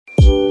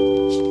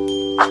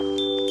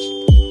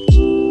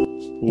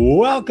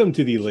Welcome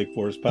to the Lake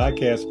Forest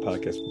Podcast, a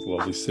podcast with the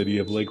lovely city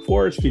of Lake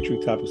Forest, featuring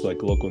topics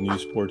like local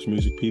news, sports,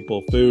 music,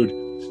 people, food,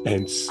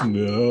 and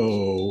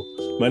snow.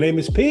 My name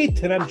is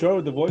Pete, and I'm joined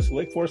with the voice of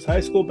Lake Forest High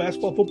School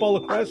basketball, football,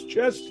 lacrosse,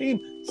 chess team,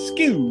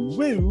 Skew.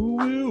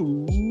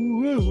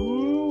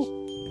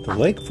 The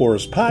Lake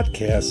Forest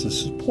Podcast is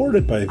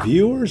supported by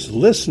viewers,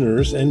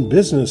 listeners, and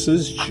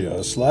businesses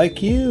just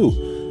like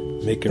you.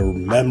 Make a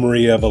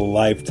memory of a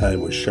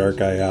lifetime with Shark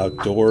Eye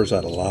Outdoors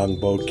out of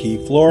Longboat Key,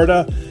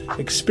 Florida.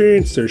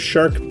 Experience their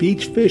shark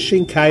beach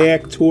fishing,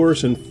 kayak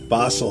tours, and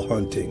fossil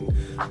hunting.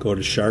 Go to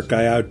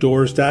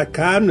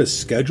sharkeyeoutdoors.com to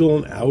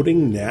schedule an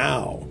outing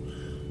now.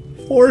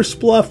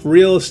 Forest Bluff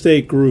Real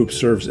Estate Group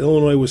serves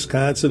Illinois,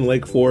 Wisconsin,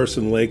 Lake Forest,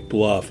 and Lake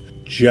Bluff.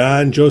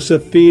 John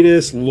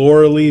Josephidis,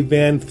 Laura Lee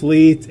Van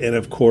Fleet, and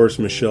of course,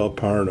 Michelle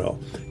Parnell.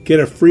 Get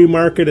a free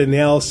market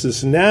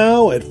analysis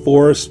now at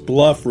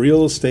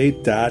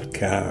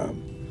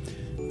forestbluffrealestate.com.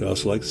 We'd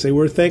also like to say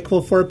we're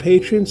thankful for our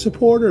Patreon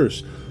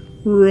supporters.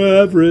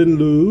 Reverend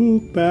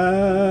Luke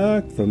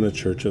Back from the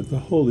Church of the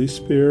Holy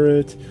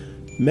Spirit.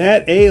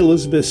 Matt A.,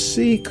 Elizabeth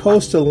C.,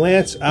 Costa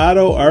Lance,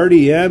 Otto,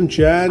 RDM,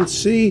 John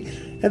C.,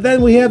 and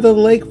then we have the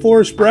Lake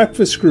Forest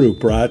Breakfast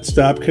Group, Rod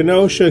Stop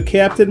Kenosha,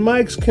 Captain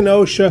Mike's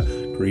Kenosha,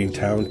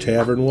 Greentown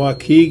Tavern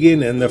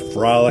Waukegan, and the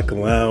Frolic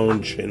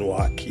Lounge in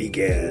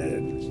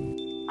Waukegan.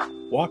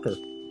 Walker,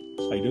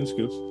 how you doing,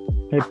 Scoop?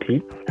 Hey,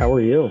 Pete. How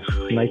are you?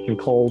 Nice and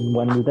cold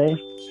Wednesday.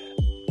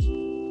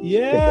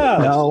 Yeah.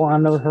 Snow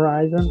on the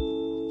horizon.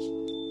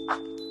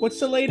 What's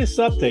the latest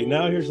update?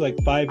 Now here's like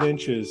 5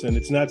 inches, and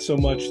it's not so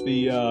much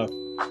the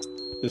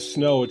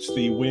snow, it's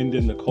the wind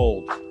and the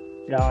cold.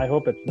 Yeah, I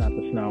hope it's not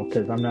the snow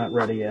because I'm not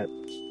ready yet.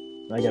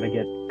 I got to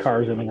get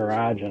cars in the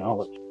garage and all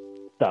that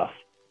stuff.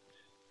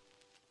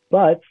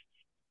 But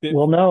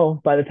we'll know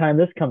by the time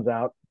this comes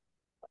out.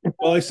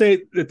 Well, I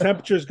say the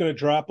temperature is going to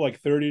drop like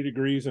 30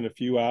 degrees in a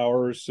few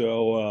hours.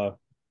 So I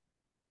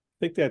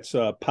think that's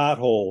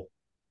pothole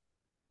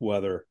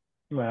weather.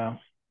 Well,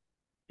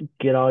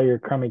 get all your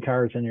crummy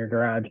cars in your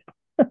garage.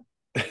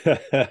 So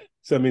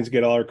that means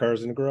get all our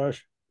cars in the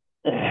garage?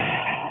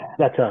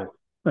 That's us.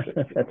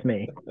 That's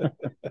me.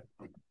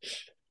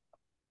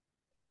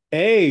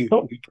 Hey,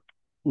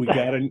 we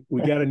got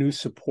a new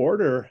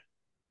supporter.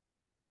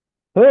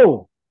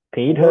 Who?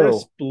 Pete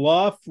Forest who?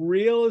 Bluff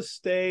Real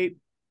Estate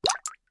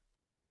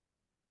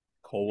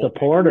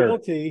Supporter.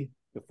 Realty,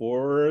 the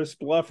Forest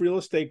Bluff Real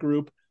Estate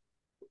Group.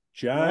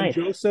 John Nice.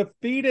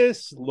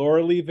 Josephidis,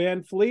 Laura Lee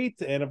Van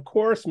Fleet, and of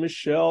course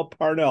Michelle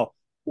Parnell.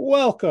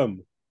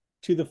 Welcome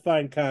to the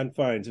fine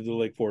confines of the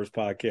Lake Forest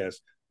Podcast.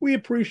 We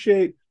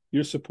appreciate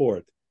your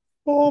support.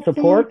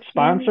 Support,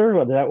 sponsor?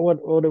 What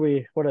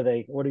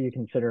are you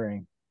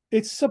considering?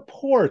 It's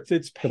support.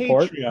 It's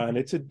Support? Patreon.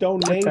 It's a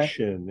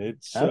donation. Okay.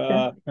 It's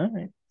All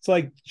right. it's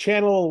like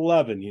Channel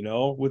 11,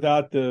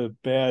 without the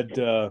bad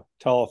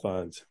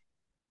telethons.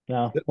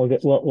 No,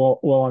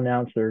 we'll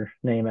announce their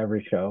name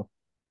every show.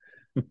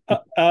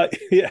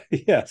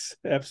 Yes,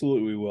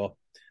 absolutely we will.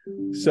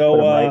 So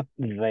right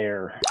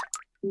there.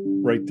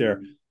 Right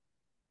there.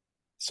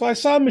 So I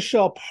saw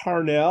Michelle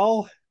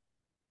Parnell.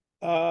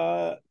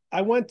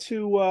 I went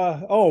to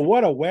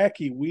what a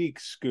wacky week,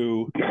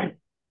 Scoo.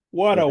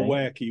 What a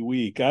wacky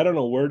week. I don't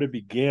know where to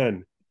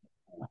begin.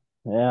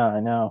 Yeah, I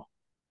know.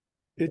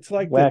 It's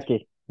like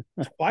wacky.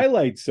 The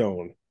Twilight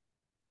Zone.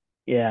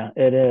 Yeah,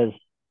 it is.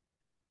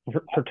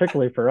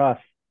 Particularly for us.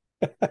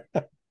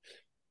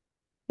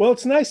 Well,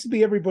 it's nice to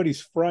be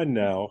everybody's friend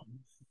now.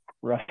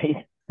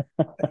 Right.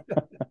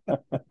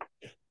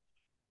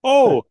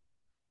 Oh.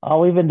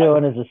 All we've been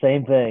doing is the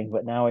same thing,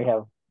 but now we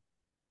have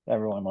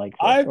everyone likes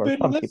it. I've been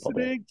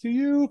listening to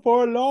you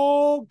for a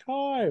long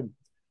time.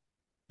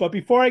 But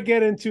before I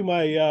get into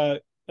my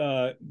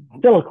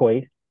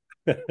soliloquy,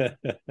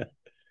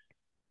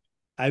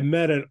 I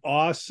met an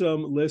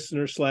awesome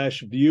listener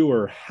 /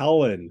 viewer,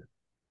 Helen.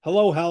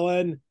 Hello,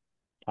 Helen.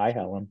 Hi,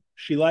 Helen.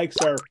 She likes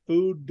our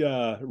food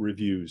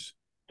reviews.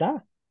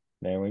 Ah,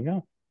 there we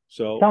go.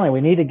 So tell me,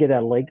 we need to get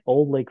a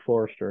old Lake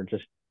Forester,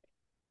 just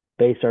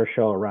base our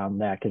show around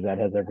that because that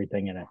has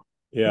everything in it.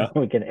 Yeah.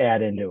 We can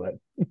add into it.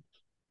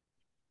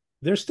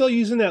 They're still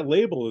using that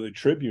label of the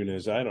Tribune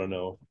is, I don't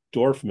know,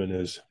 Dorfman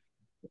is.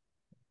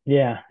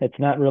 Yeah, it's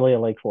not really a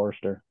Lake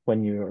Forester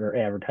when you are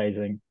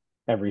advertising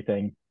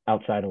everything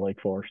outside of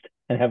Lake Forest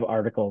and have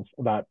articles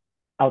about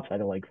outside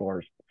of Lake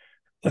Forest.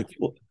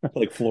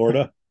 Like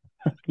Florida?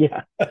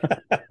 Yeah.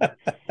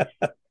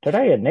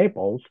 Today in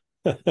Naples.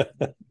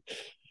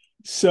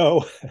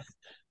 So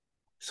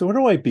where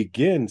do I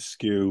begin,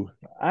 Skew?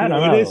 I don't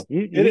know.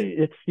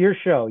 It's your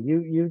show.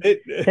 You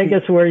take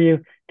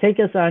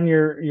us on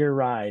your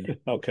ride.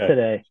 Okay.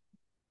 Today.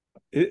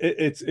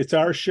 It's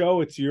our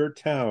show. It's your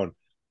town.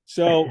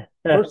 So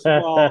first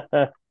of all,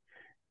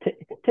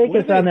 take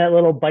us on that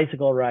little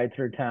bicycle ride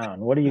through town.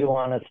 What do you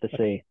want us to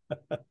see?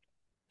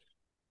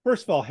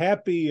 First of all,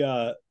 happy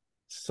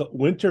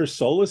winter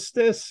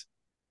solstice.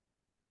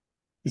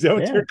 Is that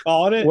what you're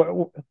calling it?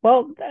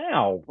 Well,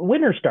 now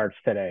winter starts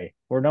today.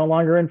 We're no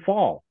longer in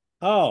fall.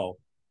 Oh,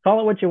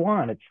 call it what you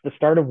want. It's the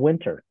start of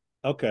winter.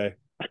 Okay.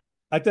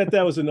 I thought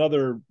that was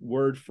another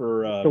word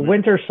for The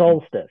winter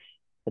solstice.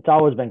 It's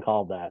always been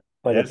called that,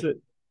 but Is it?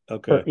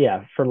 Okay.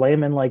 For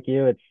laymen like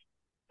you, it's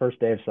first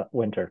day of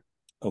winter.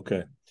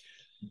 Okay.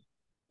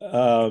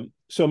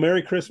 So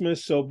Merry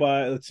Christmas. So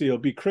let's see, it'll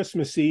be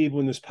Christmas Eve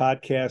when this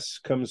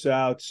podcast comes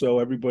out. So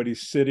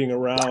everybody's sitting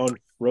around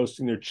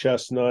roasting their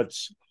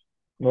chestnuts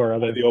Or by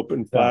other the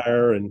open stuff.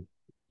 fire and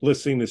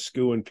listening to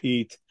Skoo and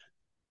Pete.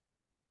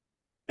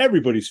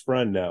 Everybody's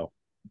friend now.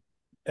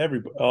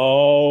 Everybody.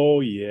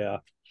 Oh yeah.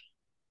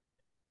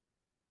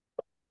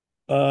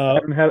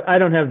 I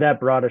don't have that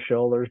broad of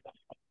shoulders,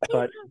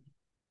 but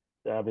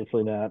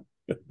obviously not.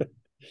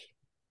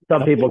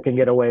 Some people can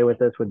get away with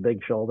this with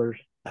big shoulders.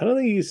 I don't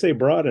think you can say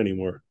broad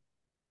anymore.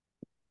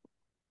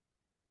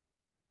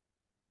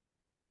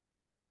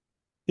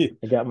 I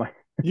got my.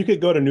 You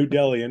could go to New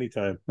Delhi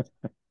anytime.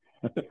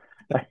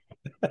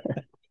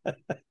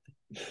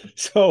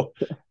 So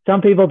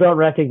some people don't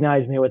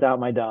recognize me without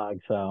my dog.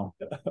 So,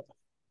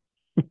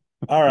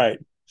 all right.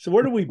 So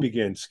where do we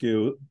begin,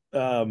 Skoo?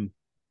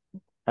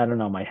 I don't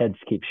know. My heads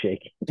keep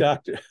shaking.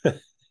 Doctor.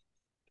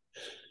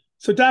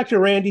 So Dr.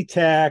 Randy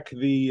Tack,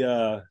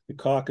 the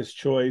caucus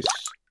choice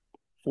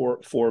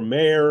for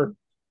mayor.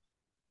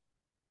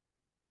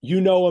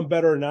 You know him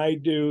better than I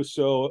do.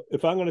 So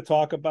if I'm going to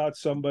talk about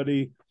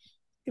somebody,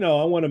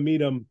 I want to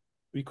meet him.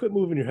 You quit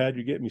moving your head.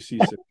 You're getting me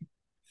seasick.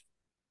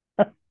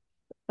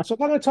 So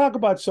if I'm going to talk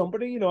about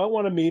somebody, I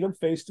want to meet them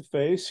face to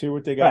face, hear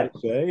what they got to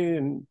say,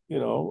 and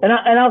And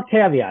I'll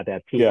caveat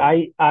that, Pete. Yeah.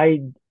 I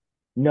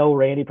know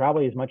Randy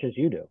probably as much as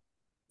you do.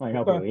 I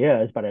know who he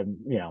is, but I,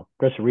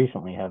 just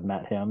recently have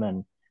met him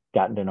and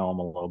gotten to know him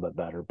a little bit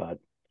better. But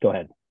go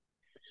ahead.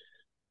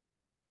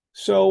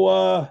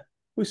 So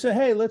we said,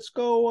 hey, let's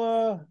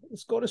go to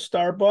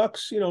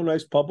Starbucks.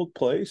 Nice public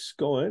place.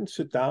 Go in,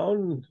 sit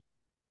down,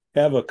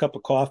 have a cup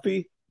of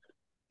coffee,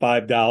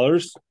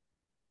 $5.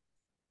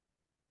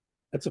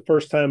 That's the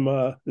first time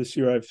this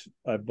year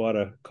I've bought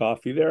a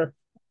coffee there.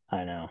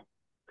 I know,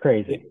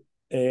 crazy.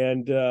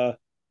 And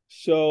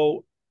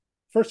so,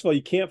 first of all,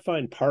 you can't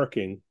find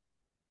parking.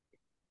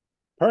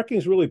 Parking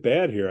is really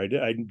bad here.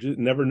 I just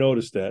never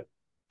noticed that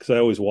because I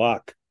always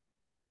walk,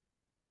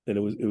 and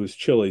it was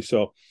chilly.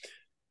 So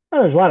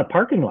there's a lot of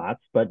parking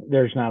lots, but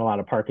there's not a lot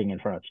of parking in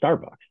front of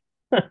Starbucks.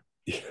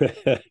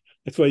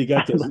 That's why you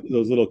got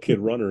those little kid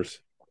runners,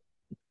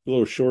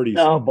 little shorties.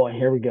 Oh boy,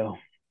 here we go.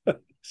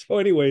 So,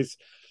 anyways.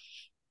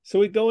 So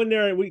we go in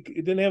there and we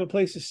didn't have a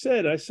place to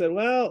sit. I said,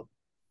 well,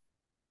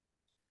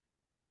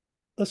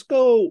 let's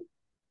go.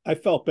 I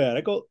felt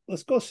bad.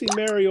 Let's go see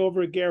Mary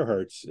over at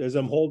Gerhardt's as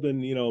I'm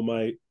holding,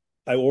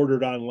 I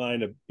ordered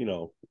online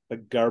a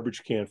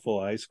garbage can full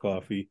of iced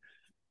coffee.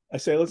 I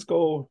say, let's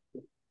go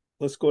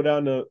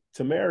down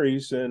to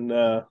Mary's and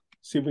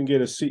see if we can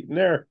get a seat in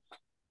there.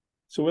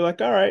 So we're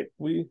like, all right,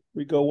 we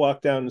go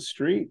walk down the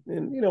street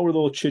and, we're a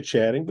little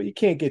chit-chatting, but you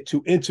can't get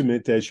too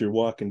intimate as you're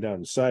walking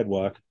down the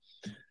sidewalk.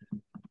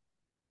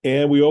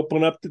 And we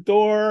open up the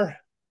door.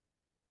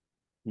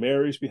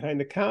 Mary's behind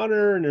the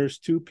counter, and there's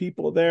two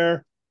people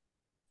there.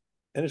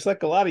 And it's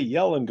like a lot of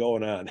yelling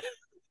going on.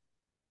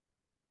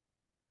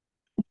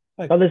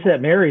 This is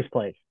at Mary's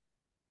place.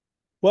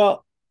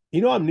 Well,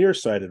 I'm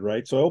nearsighted,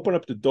 right? So I open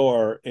up the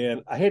door,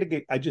 and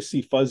I just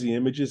see fuzzy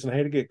images, and I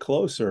had to get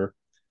closer.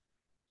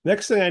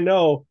 Next thing I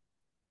know,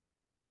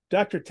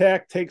 Dr.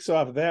 Tack takes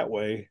off that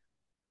way.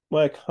 I'm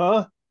like,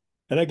 huh?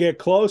 And I get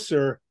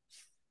closer,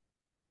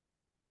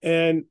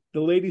 and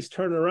the ladies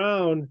turn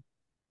around.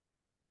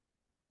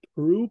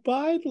 Prue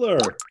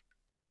Beidler.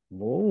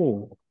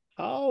 Whoa.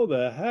 How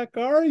the heck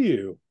are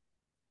you?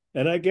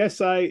 And I guess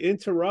I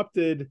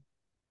interrupted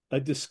a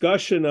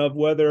discussion of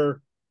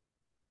whether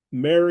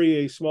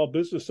Mary, a small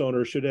business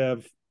owner, should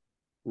have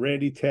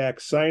Randy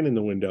Tack's sign in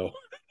the window.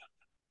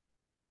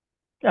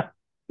 Yeah.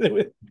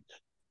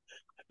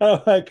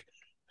 I'm like,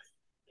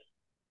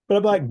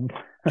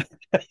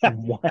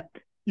 what?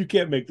 You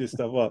can't make this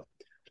stuff up.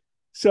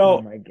 So,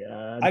 oh my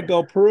God. I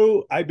go,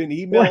 Prue, I've been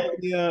emailing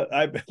you,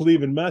 I've been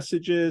leaving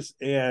messages,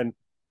 and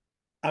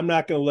I'm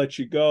not going to let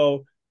you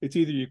go. It's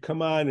either you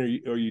come on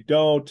or you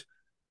don't.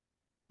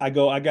 I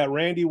got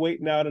Randy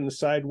waiting out on the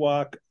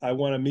sidewalk. I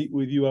want to meet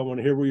with you. I want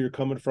to hear where you're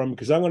coming from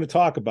because I'm going to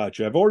talk about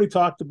you. I've already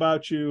talked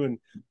about you,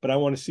 but I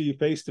want to see you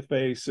face to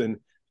face and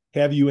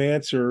have you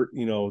answer,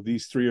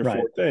 these 3 or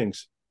 4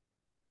 things.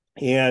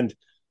 And of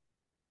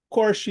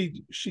course,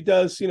 she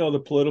does, the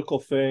political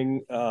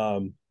thing.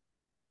 A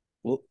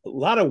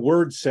lot of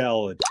word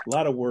salad.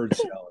 I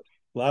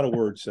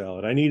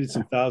needed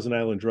some Thousand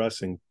Island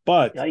dressing,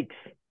 but yikes.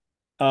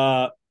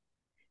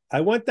 I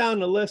went down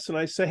the list and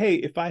I said, hey,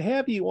 if I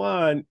have you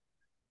on,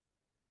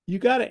 you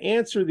got to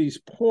answer these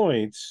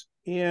points.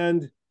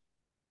 And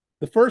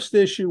the first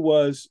issue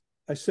was,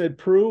 I said,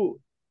 Prue,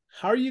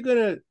 how are you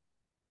going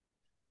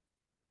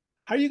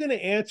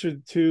to answer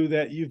to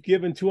that you've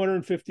given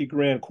 250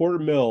 grand,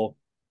 $250,000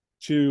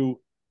 to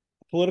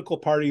a political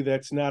party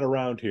that's not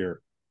around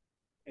here?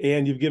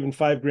 And you've given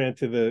 $5 grand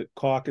to the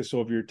caucus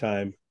over your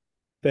time.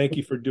 Thank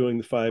you for doing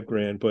the $5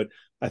 grand, but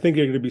I think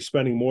you're going to be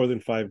spending more than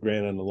 $5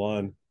 grand on the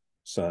lawn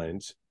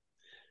signs.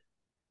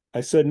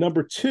 I said,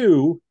 number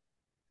two,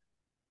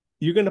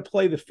 you're going to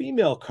play the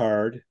female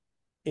card.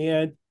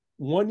 And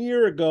 1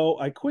 year ago,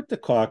 I quit the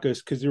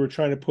caucus because they were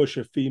trying to push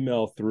a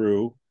female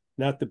through,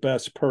 not the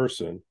best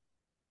person.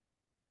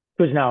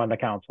 Who's now in the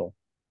council.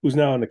 Who's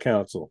now in the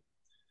council.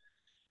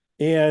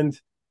 And,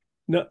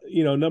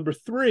 number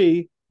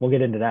three. We'll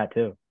get into that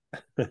too.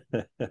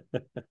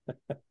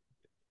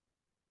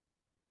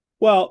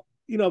 Well,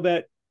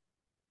 that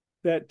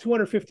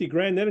 250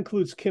 grand, that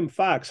includes Kim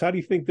Fox. How do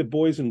you think the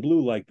boys in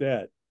blue like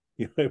that?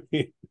 You know what I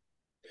mean?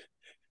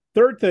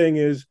 Third thing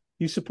is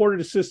you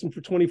supported a system for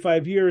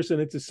 25 years,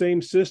 and it's the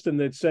same system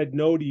that said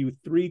no to you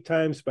 3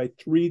 times by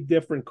 3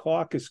 different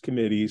caucus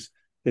committees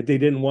that they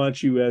didn't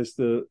want you as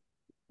the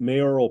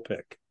mayoral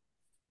pick.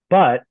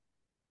 But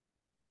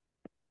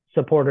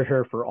supported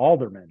her for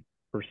alderman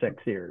for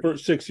 6 years. For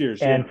 6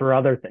 years. And for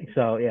other things.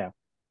 So, yeah.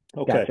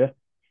 Okay. Gotcha.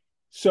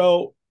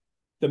 So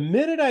the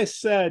minute I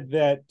said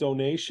that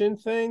donation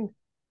thing,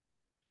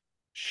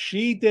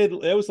 she did,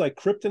 it was like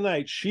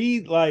kryptonite.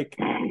 She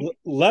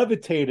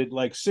levitated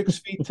 6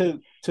 feet to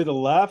the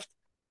left.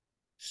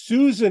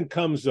 Susan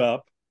comes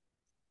up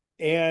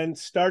and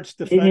starts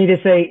defending.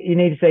 You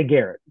need to say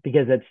Garrett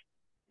because it's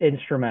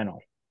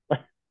instrumental.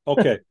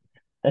 Okay.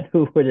 And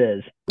who it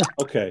is.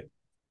 Okay.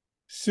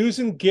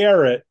 Susan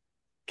Garrett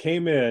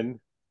came in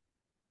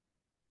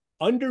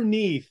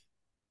underneath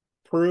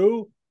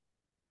Prue,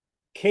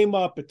 came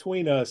up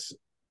between us,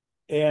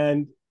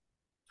 and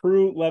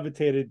Prue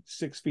levitated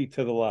 6 feet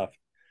to the left,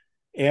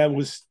 and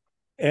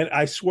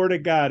I swear to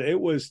God, it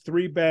was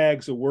 3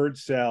 bags of word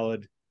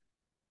salad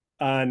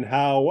on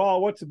how, well,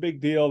 what's the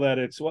big deal that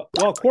it's, well,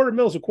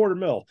 $250,000 a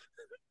 $250,000,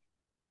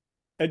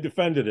 and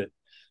defended it.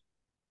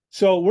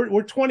 So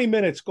we're 20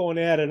 minutes going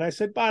at it, and I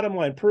said, bottom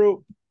line,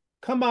 Prue,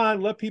 come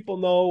on, let people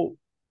know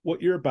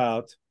what you're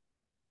about.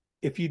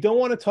 If you don't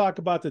want to talk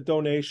about the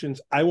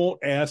donations, I won't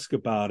ask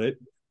about it.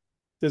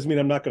 Doesn't mean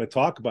I'm not going to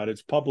talk about it.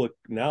 It's public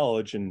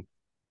knowledge. And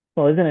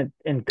well, isn't it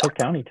in Cook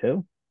County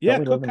too? Yeah,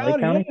 Cook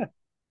County. Yeah.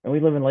 And we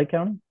live in Lake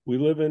County? We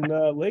live in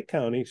Lake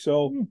County.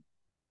 So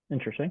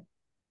interesting.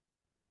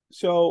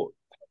 So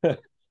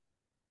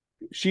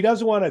she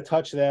doesn't want to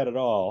touch that at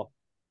all.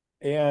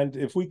 And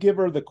if we give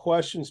her the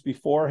questions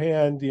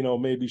beforehand,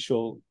 maybe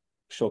she'll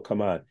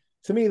come on.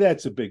 To me,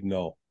 that's a big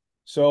no.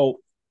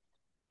 So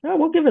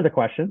we'll give her the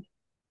questions.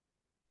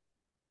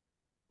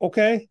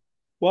 Okay.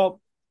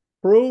 Well,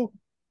 Prue,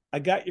 I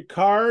got your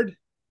card.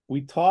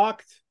 We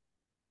talked.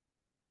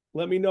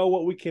 Let me know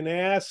what we can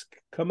ask.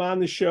 Come on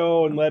the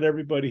show and let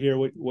everybody hear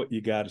what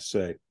you got to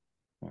say.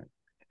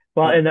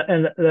 Well, and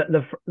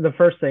the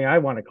first thing I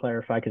want to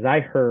clarify, because I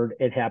heard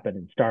it happened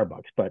in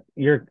Starbucks, but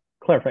you're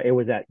clarifying it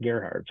was at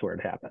Gerhard's where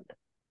it happened,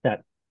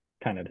 that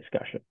kind of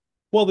discussion.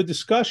 Well,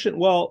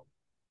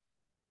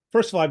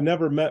 first of all, I've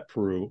never met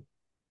Prue.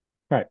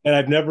 Right. And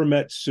I've never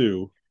met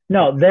Sue.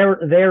 No,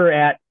 they're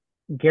at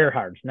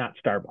Gerhard's, not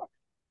Starbucks.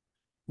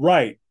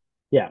 Right.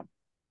 Yeah.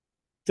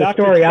 The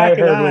story I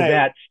heard was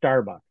at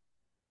Starbucks.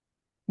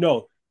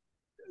 No.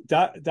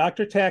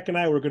 Dr. Tack and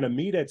I were going to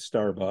meet at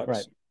Starbucks.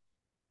 Right.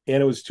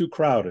 And it was too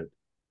crowded.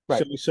 Right.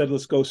 So we said,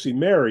 let's go see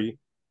Mary.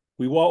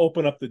 We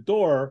open up the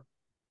door.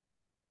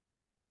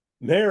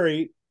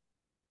 Mary,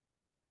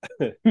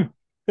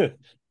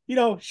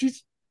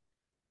 she's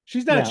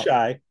not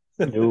shy.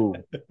 No.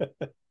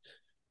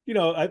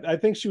 I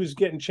think she was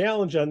getting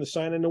challenged on the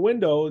sign in the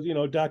window,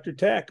 Dr.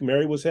 Tack.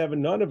 Mary was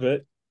having none of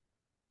it.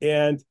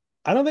 And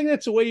I don't think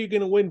that's the way you're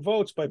going to win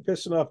votes, by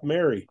pissing off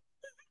Mary.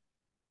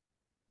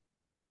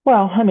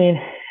 Well, I mean,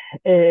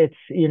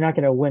 you're not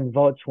going to win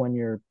votes when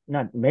you're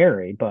not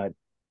Mary, but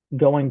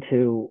going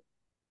to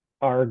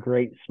our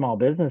great small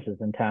businesses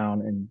in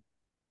town and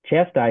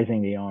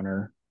chastising the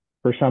owner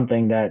for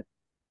something that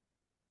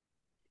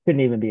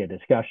couldn't even be a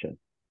discussion.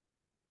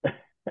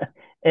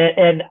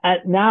 and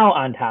now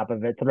on top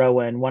of it,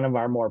 throw in one of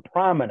our more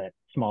prominent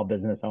small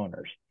business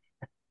owners.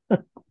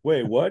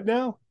 Wait, what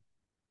now?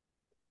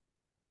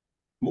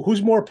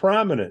 Who's more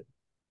prominent?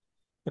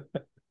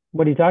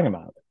 What are you talking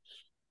about?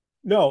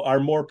 No, our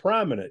more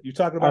prominent. You're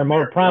talking about our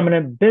more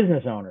prominent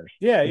business owners.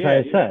 Yeah,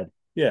 I said.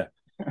 Yeah.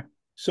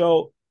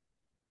 So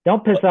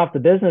don't piss off the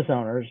business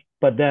owners,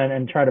 but then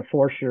and try to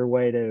force your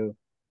way to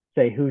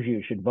say who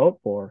you should vote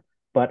for.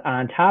 But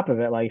on top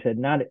of it, like I said,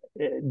 not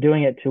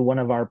doing it to one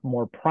of our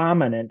more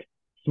prominent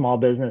small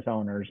business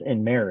owners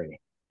in Mary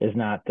is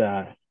not,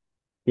 not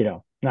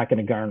going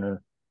to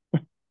garner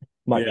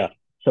much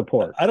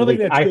support. I don't think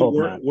that's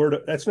good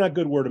word. That's not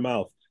good word of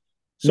mouth.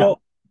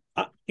 So,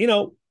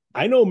 no.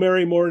 I know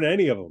Mary more than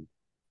any of them.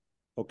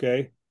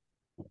 Okay.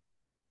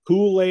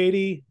 Cool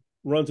lady,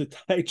 runs a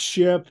tight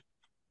ship,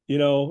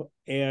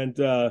 and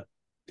to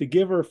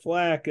give her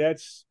flack,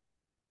 that's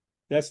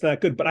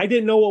not good. But I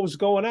didn't know what was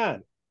going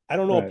on. I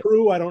don't know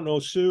Prue. I don't know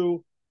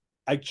Sue.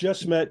 I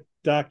just met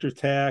Dr.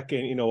 Tack,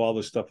 and all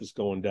this stuff is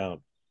going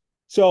down.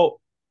 So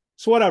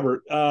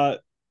whatever.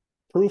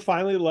 Prue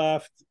finally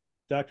left.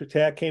 Dr.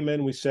 Tack came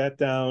in. We sat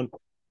down.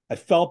 I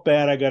felt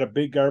bad. I got a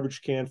big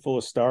garbage can full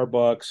of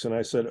Starbucks, and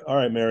I said, "All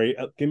right, Mary,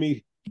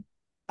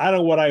 I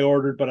don't know what I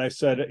ordered, but I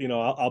said,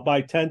 I'll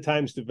buy 10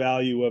 times the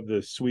value of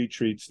the sweet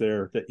treats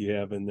there that you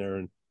have in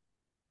there.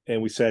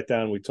 And we sat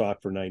down, we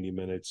talked for 90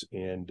 minutes,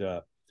 and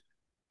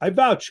I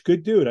vouch,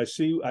 good dude. I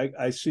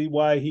see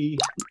why he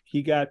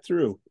got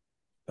through.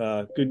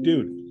 Good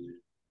dude.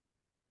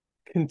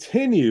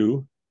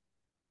 Continue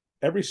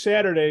every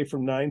Saturday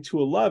from 9 to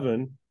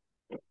 11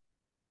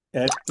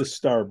 at the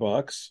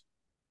Starbucks.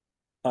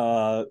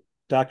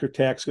 Dr.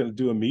 Tack's going to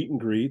do a meet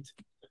and greet,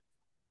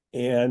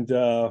 and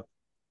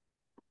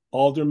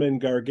Alderman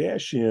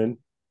Gashgarian.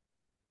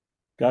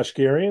 Did I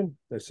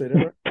say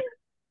that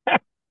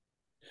right?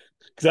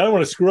 Because I don't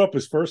want to screw up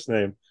his first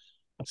name.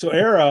 So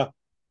Era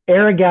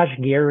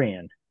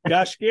Gashgarian.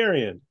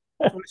 Gashgarian.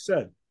 That's what I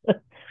said.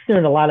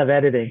 Doing a lot of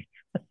editing.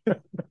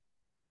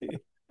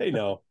 They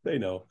know.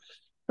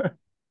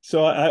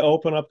 So I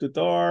open up the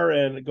door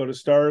and go to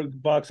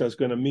Starbucks. I was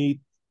going to meet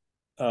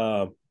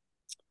Era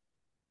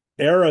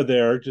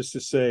there just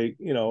to say,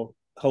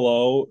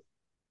 hello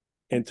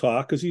and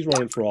talk, because he's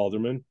running for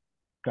alderman.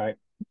 Right.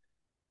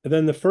 And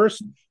then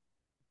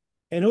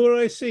and who do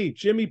I see?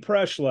 Jimmy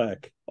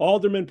Preschlek,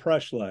 Alderman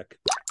Preschlek.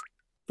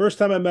 First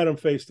time I met him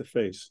face to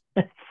face.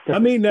 I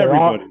mean,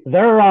 everybody.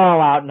 They're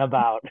all out and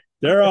about.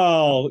 They're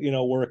all,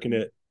 working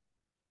it.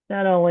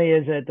 Not only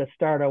is it the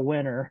start of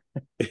winter,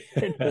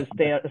 it's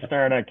the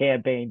start of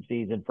campaign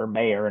season for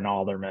mayor and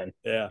alderman.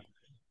 Yeah.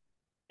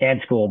 And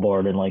school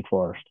board in Lake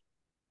Forest.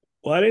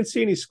 Well, I didn't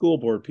see any school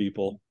board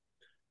people.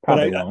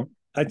 Probably won't.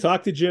 I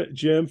talked to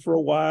Jim for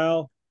a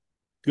while.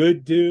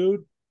 Good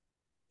dude.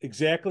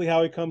 Exactly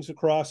how he comes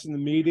across in the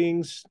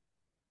meetings.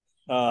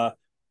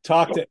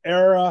 Talked to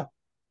Era.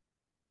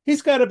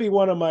 He's got to be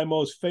one of my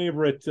most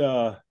favorite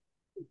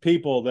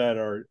people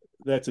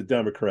that's a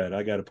Democrat.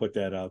 I got to put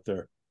that out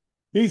there.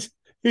 He's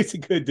a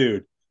good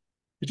dude.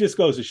 It just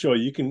goes to show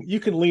you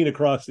can lean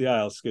across the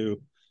aisle, Scoo.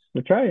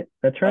 That's right.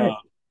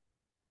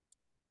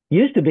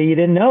 Used to be you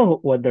didn't know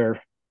what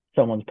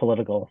someone's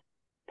political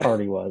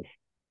party was.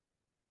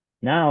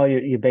 Now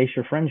you base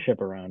your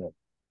friendship around it.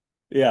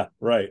 Yeah,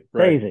 right.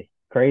 Crazy.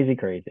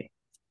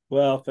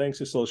 Well, thanks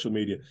to social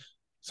media.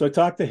 So I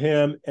talked to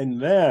him,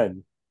 and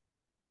then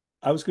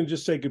I was going to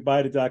just say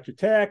goodbye to Dr.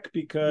 Tack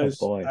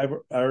because I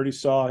already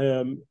saw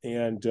him,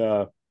 and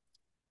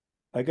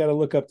I got to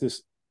look up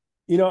this.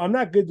 I'm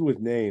not good with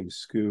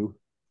names, Scoo.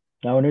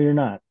 No, you're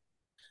not.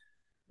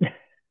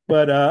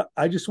 But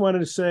I just wanted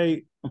to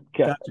say,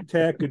 Dr.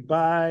 Tack,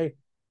 goodbye.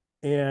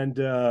 And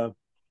I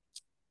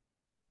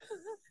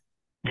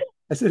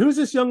said, who's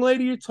this young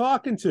lady you're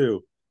talking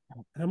to?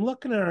 And I'm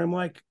looking at her. I'm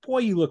like, boy,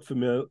 you look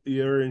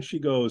familiar. And she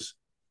goes,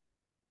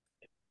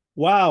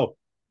 wow,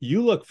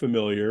 you look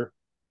familiar.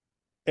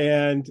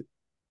 And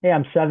hey,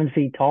 I'm 7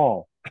 feet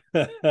tall.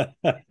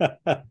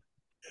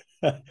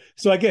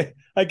 So I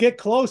get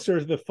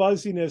closer, the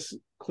fuzziness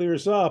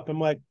clears up. I'm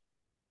like,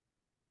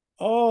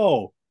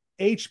 oh,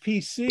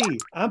 HPC.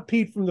 I'm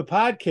Pete from the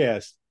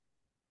podcast.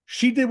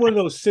 She did one of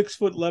those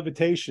 6-foot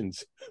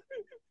levitations.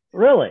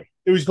 Really?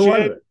 It was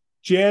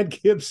Jan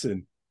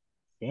Gibson.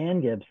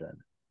 Jan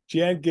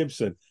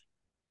Gibson.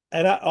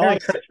 And Merry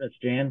Christmas,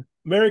 Jan.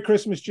 Merry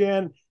Christmas,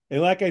 Jan.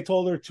 And like I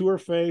told her to her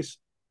face,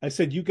 I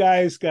said, you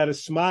guys got to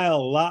smile a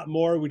lot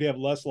more. We'd have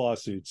less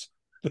lawsuits.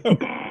 Oh,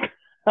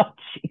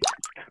 jeez.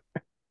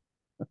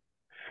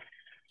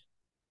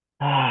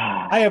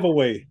 I have a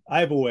way.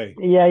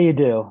 Yeah, you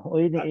do. Well,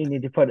 you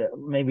need to put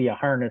maybe a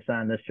harness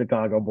on this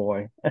Chicago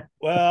boy.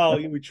 Well,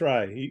 we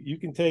try. You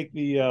can take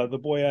the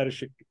boy out of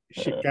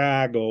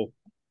Chicago.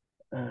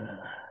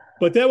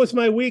 But that was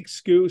my week,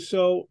 Scoo.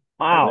 So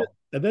wow.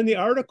 And then the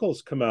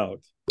articles come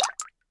out.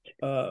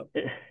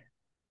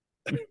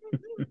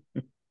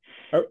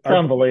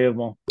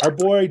 Unbelievable. Our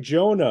boy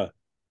Jonah.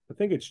 I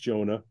think it's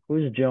Jonah.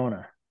 Who's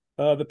Jonah?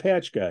 The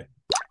patch guy.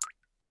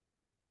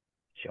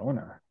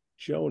 Jonah.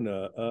 Here,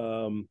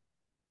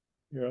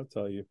 I'll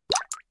tell you.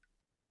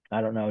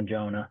 I don't know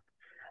Jonah.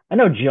 I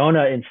know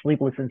Jonah in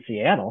Sleepless in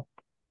Seattle.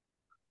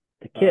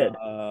 The kid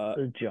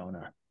is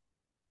Jonah.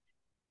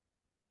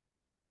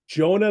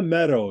 Jonah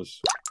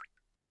Meadows.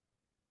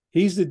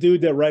 He's the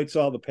dude that writes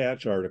all the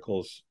patch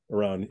articles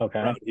around.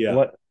 Okay.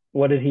 Yeah.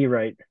 What did he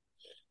write?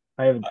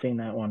 I haven't seen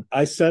that one.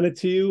 I sent it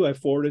to you. I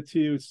forwarded it to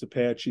you. It's the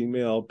patch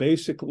email.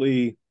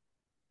 Basically,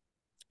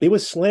 it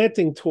was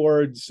slanting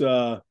towards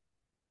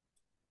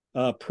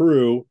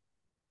Peru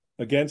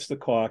against the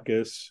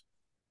caucus.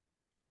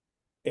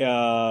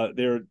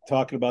 They're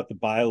talking about the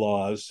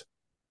bylaws.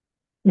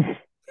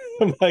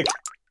 I'm like,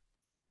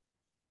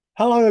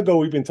 how long ago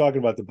we've been talking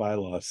about the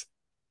bylaws?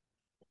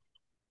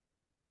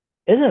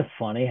 Isn't it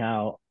funny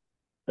how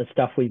the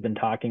stuff we've been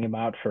talking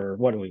about for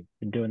what have we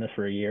been doing this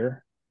for a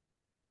year?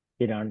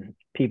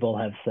 People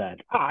have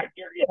said,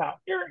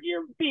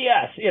 you're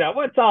BS.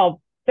 What's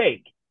all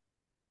fake?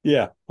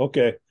 Yeah.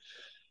 Okay.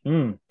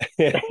 And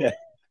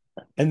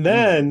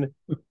then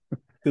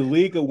the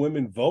League of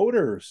Women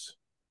Voters.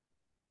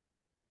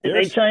 Did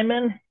they chime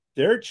in?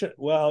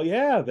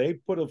 They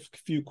put a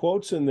few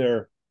quotes in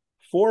there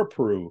for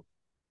Peru.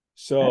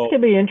 So that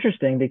could be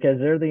interesting because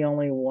they're the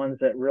only ones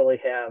that really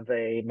have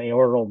a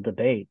mayoral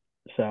debate.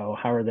 So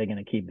how are they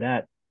going to keep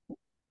that?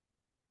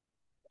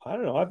 I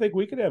don't know. I think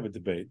we could have a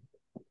debate.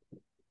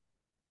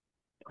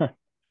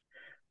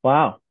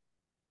 Wow.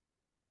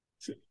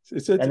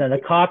 It's And then the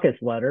caucus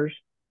letters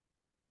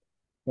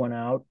went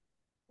out.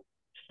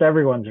 Just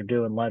everyone's are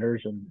doing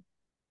letters, and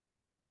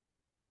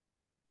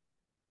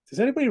does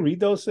anybody read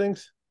those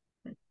things?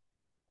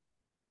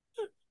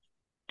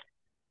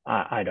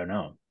 I don't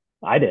know.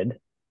 I did.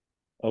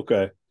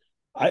 Okay.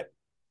 I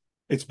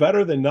it's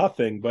better than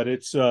nothing, but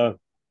it's Well,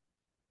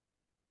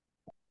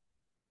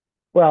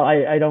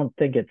 I don't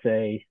think it's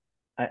a.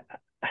 I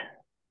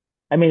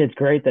I mean, it's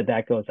great that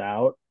that goes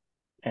out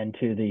and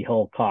to the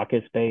whole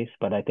caucus base,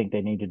 but I think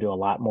they need to do a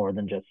lot more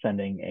than just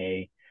sending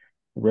a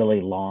really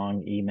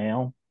long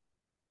email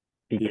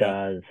yeah.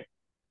 because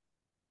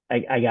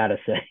I gotta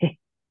say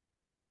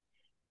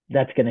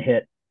that's going to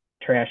hit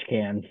trash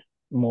cans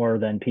more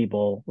than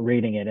people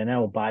reading it. And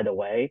oh, by the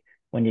way,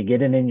 when you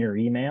get it in your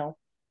email,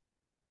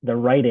 the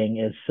writing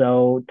is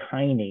so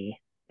tiny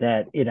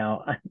that,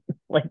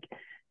 like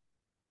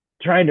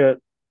trying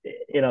to,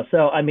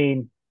 so I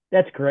mean,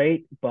 that's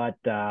great, but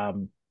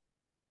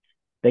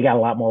they got a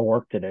lot more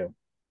work to do,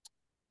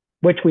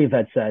 which we've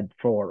had said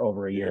for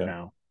over a year Yeah.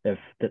 now.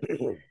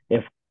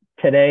 If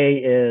today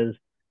is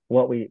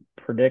what we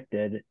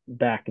predicted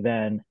back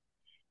then,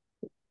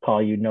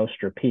 call you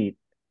Nostra Pete.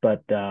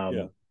 But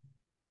Yeah.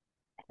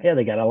 yeah,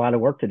 they got a lot of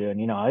work to do.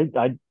 And I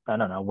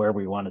don't know where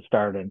we want to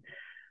start.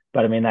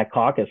 But I mean that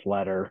caucus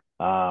letter.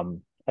 I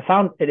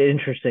found it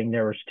interesting.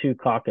 There was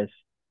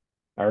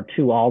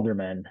two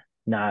aldermen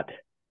not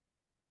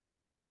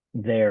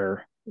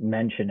there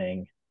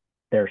mentioning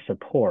their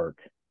support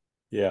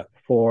Yeah.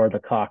 for the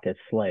caucus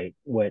slate,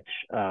 which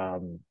I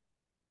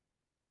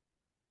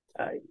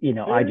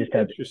Very just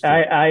have interesting.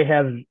 I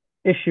have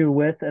issue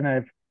with, and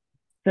I've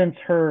since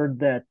heard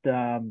that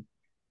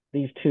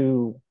these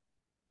two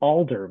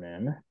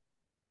aldermen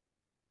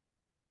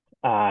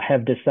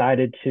have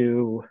decided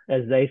to,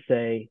 as they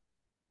say,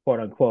 quote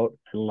unquote,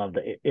 I love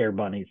the air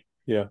bunnies,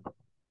 Yeah.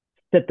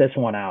 sit this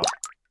one out.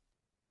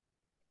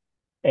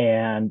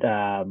 And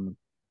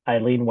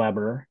Eileen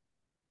Weber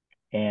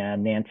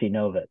and Nancy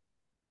Novick.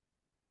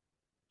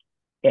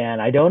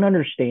 And I don't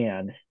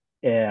understand.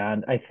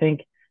 And I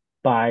think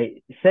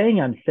by saying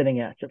I'm sitting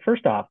at,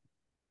 first off,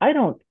 I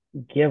don't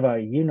give a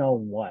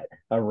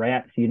a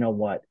rat's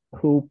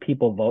who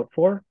people vote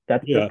for.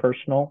 That's their Yeah.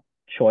 personal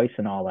choice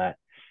and all that.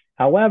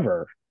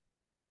 However,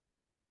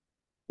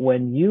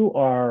 when you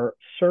are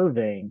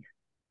serving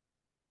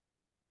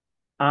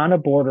on a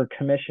border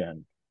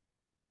commission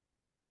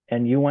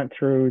and you went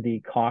through the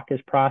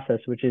caucus process,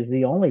 which is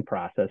the only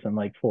process in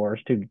Lake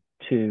Forest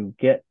to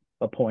get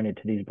appointed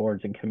to these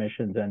boards and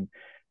commissions and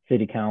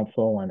city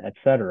council and et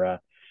cetera,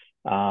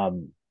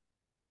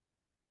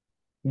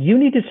 you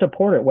need to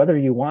support it whether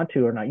you want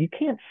to or not. You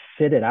can't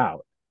sit it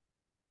out.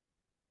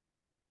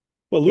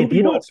 Well, If Luby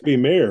you don't, wants to be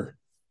mayor.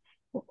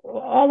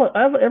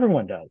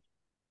 everyone does.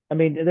 I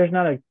mean, there's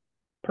not a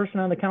person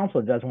on the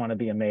council that doesn't want to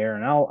be a mayor,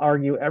 and I'll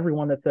argue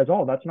everyone that says,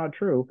 "Oh, that's not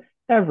true."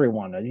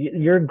 Everyone,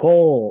 your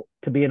goal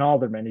to be an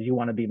alderman is you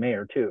want to be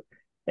mayor too,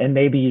 and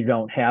maybe you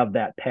don't have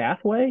that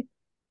pathway,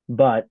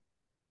 but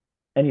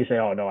and you say,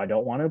 "Oh no, I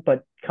don't want to,"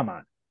 but come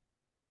on.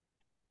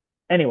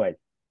 Anyways,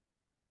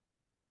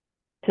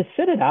 to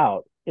sit it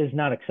out is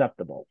not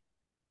acceptable.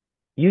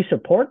 You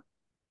support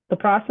the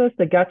process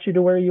that got you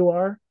to where you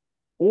are,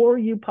 or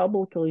you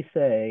publicly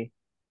say,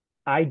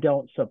 I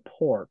don't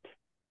support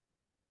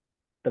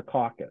the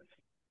caucus.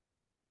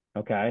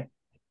 Okay.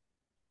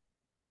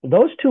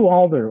 Those two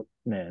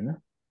aldermen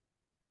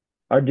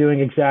are doing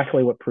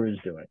exactly what Prue's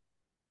doing.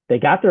 They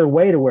got their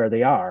way to where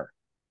they are,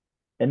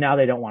 and now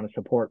they don't want to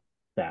support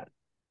that.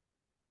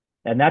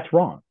 And that's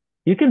wrong.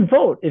 You can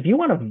vote if you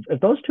want to,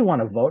 if those two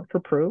want to vote for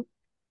Prue,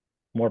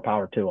 more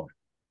power to them.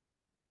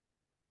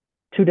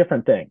 Two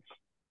different things.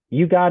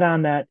 You got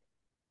on that,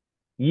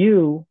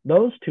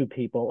 those two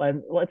people,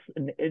 and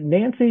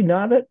Nancy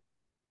Novick,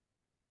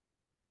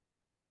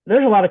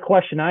 there's a lot of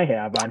question I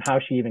have on how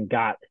she even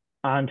got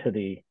onto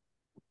the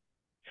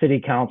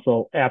city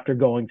council after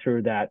going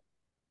through that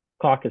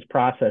caucus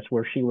process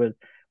where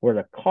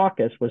the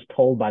caucus was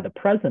told by the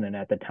president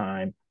at the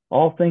time,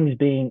 all things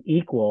being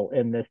equal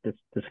in this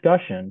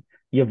discussion,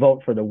 you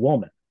vote for the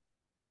woman.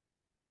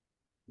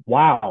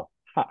 Wow.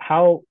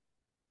 How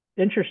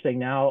interesting.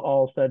 Now,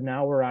 all of a sudden,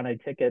 now we're on a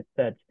ticket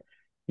that's,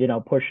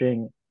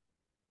 pushing,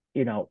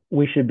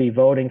 we should be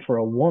voting for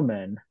a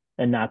woman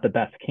and not the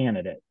best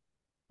candidate.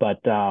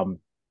 But, and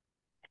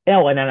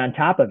then on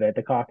top of it,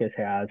 the caucus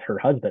has her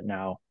husband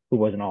now, who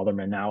was an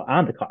alderman, now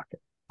on the caucus.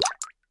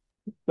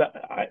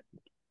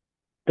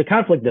 The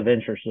conflict of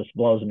interest just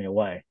blows me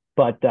away.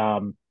 But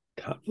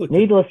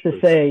needless to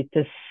say,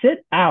 to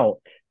sit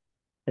out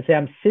and say,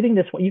 I'm sitting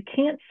this one, you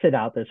can't sit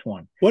out this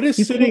one. What does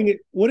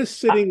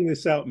sitting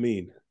this out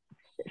mean?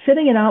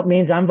 Sitting it out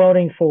means I'm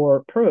voting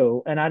for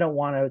Prue, and I don't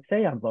want to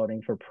say I'm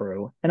voting for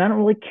Prue, and I don't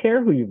really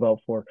care who you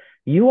vote for.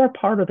 You are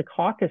part of the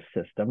caucus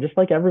system, just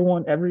like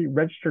every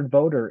registered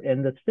voter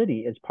in the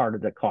city is part of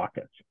the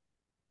caucus.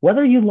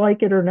 Whether you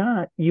like it or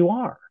not, you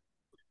are.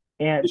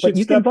 You but should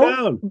you can step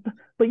vote, down.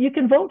 but you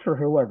can vote for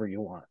whoever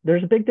you want.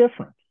 There's a big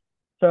difference.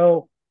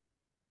 So,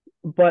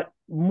 but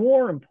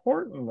more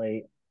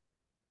importantly,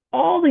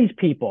 all these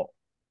people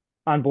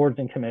on boards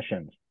and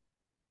commissions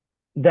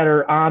that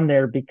are on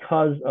there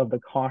because of the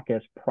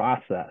caucus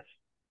process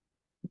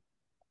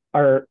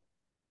are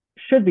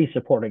should be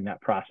supporting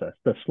that process.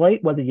 The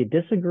slate, whether you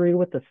disagree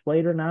with the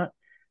slate or not,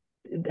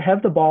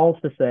 have the balls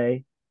to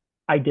say,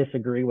 I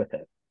disagree with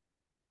it.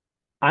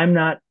 I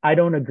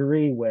don't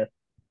agree with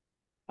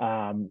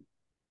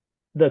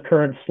the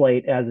current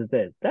slate as it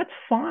is. That's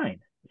fine.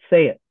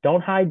 Say it.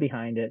 Don't hide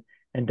behind it.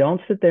 And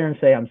don't sit there and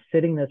say, I'm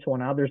sitting this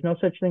one out. There's no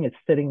such thing as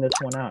sitting this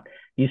one out.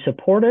 You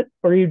support it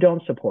or you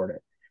don't support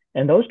it.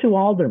 And those two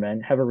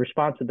aldermen have a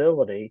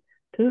responsibility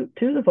to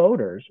the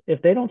voters.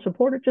 If they don't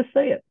support it, just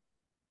say it.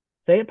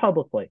 Say it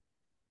publicly.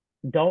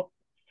 Don't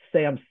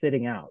say I'm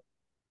sitting out.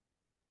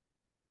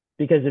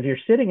 Because if you're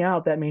sitting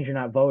out, that means you're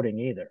not voting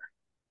either.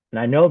 And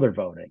I know they're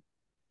voting.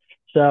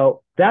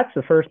 So that's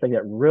the first thing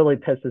that really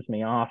pisses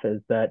me off,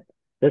 is that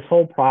this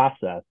whole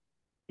process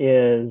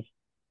is,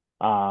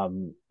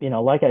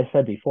 like I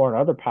said before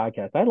in other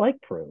podcasts, I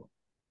like Prue.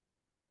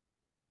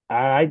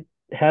 And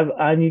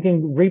you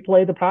can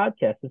replay the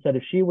podcast and said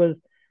if she was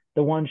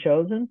the one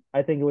chosen,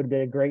 I think it would be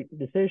a great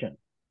decision.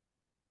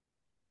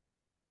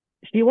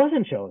 She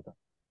wasn't chosen.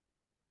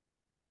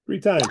 3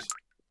 times.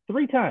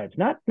 3 times.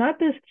 Not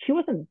this. She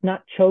wasn't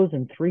not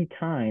chosen 3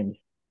 times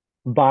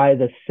by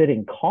the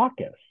sitting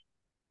caucus.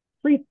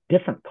 3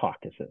 different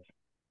caucuses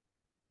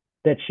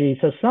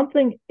so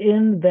something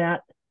in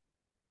that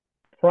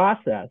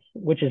process,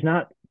 which is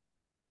not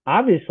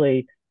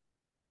obviously,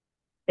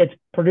 it's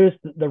produced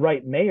the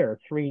right mayor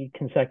 3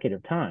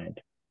 consecutive times,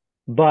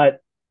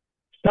 but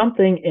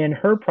something in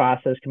her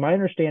process, my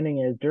understanding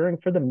is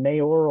for the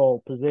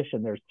mayoral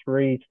position, there's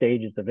 3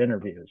 stages of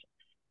interviews.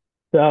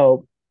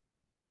 So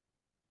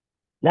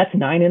that's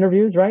 9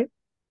 interviews, right?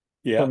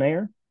 Yeah. For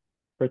mayor,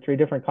 for 3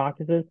 different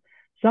caucuses.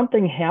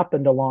 Something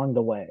happened along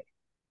the way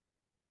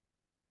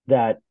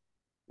that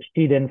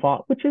she didn't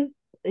follow, which is,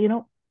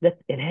 that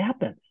it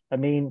happens. I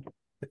mean,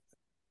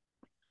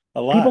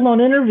 a lot. People don't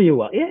interview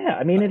well. Yeah,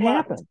 I mean, it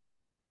happens.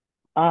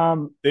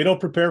 They don't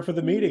prepare for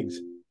the meetings.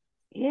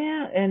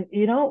 Yeah, and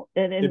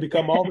they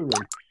become aldermen.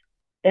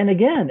 And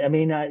again, I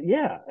mean,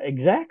 yeah,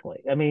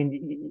 exactly. I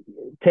mean,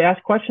 to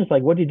ask questions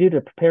like, "What do you do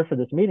to prepare for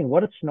this meeting?"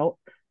 What a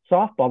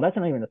softball. That's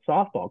not even a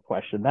softball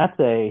question. That's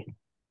a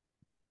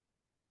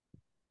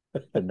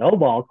no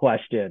ball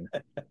question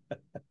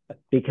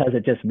because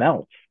it just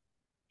melts.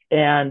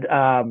 And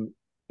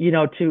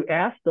to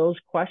ask those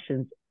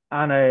questions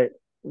on a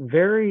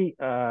very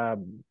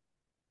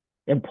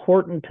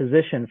important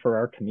position for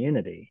our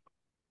community,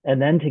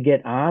 and then to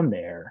get on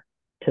there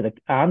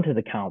onto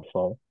the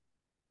council,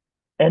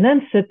 and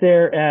then sit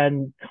there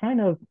and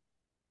kind of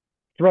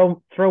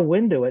throw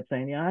wind to it,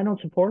 saying, "Yeah, I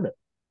don't support it."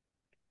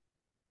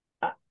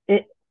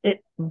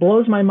 It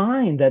blows my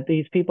mind that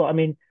these people. I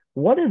mean,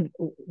 what is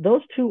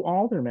those 2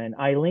 aldermen,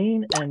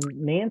 Eileen and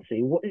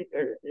Nancy?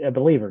 I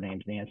believe her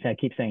name's Nancy. I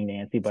keep saying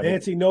Nancy, but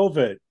Nancy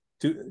Novitt.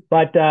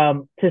 But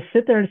to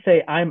sit there and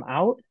say I'm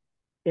out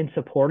in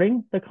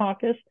supporting the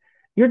caucus,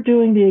 you're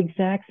doing the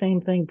exact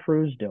same thing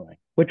Prue's doing,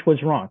 which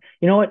was wrong.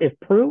 You know what? If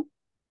Prue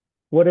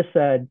would have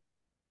said,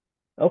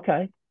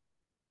 "Okay,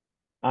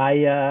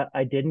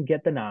 I didn't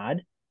get the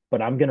nod,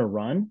 but I'm going to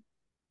run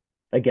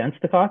against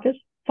the caucus,"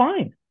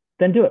 fine,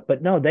 then do it.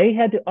 But no, they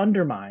had to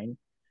undermine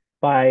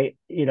by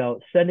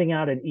sending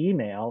out an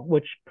email,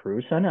 which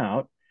Prue sent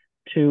out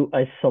to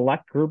a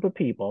select group of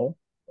people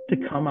to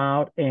come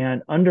out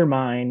and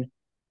undermine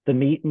the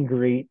meet and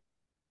greet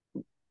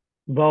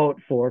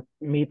vote for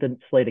meet the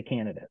slate of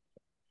candidates.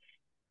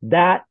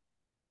 That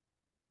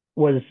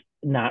was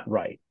not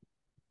right.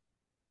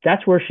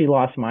 That's where she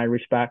lost my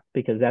respect,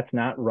 because that's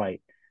not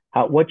right.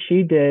 What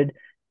she did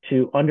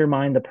to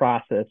undermine the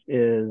process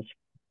is,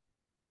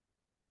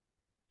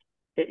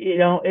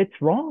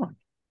 it's wrong.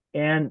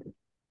 And,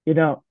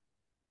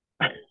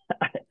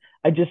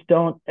 I just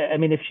don't, I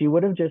mean, if she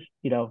would have just,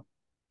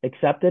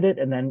 accepted it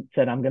and then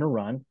said, "I'm going to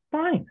run,"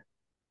 fine.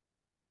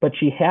 But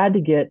she had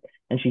to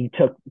and she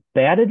took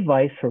bad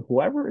advice from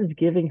whoever is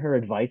giving her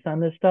advice on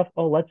this stuff.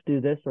 "Oh, let's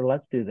do this or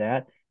let's do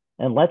that.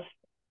 And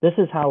this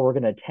is how we're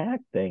going to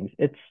attack things."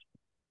 It's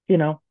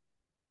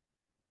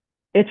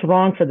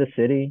wrong for the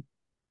city.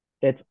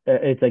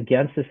 It's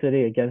against the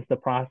city, against the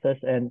process.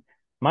 And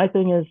my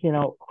thing is,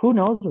 who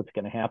knows what's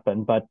going to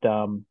happen? But,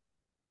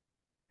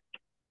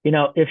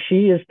 if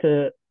she is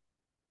to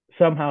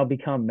somehow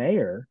become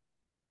mayor,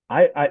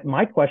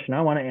 my question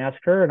I want to ask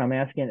her, and I'm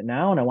asking it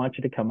now, and I want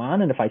you to come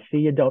on. And if I see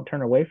you, don't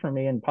turn away from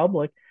me in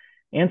public.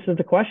 Answer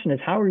the question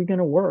is, how are you going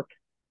to work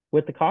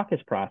with the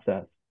caucus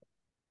process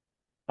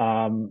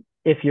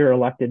if you're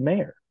elected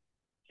mayor?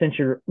 Since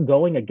you're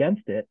going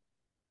against it,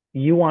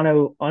 you want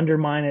to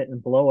undermine it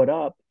and blow it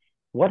up.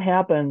 What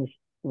happens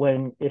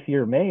if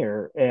you're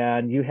mayor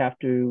and you have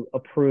to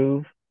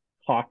approve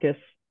caucus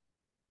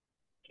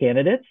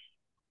candidates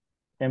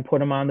and put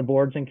them on the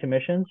boards and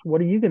commissions? What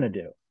are you going to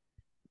do?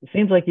 It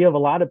seems like you have a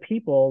lot of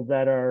people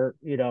that are,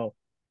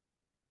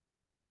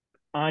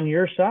 on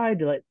your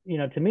side, like,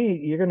 to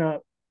me,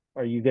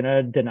 are you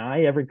gonna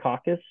deny every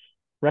caucus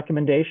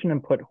recommendation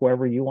and put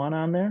whoever you want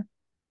on there?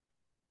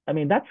 I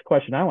mean, that's the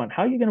question I want.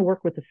 How are you going to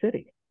work with the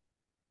city?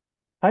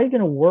 How are you going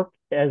to work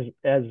as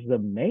the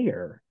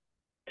mayor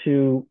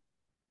to,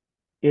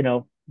 bring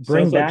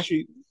Sounds like back?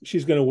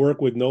 she's going to work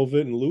with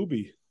Novitt and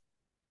Luby.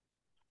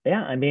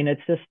 Yeah, I mean,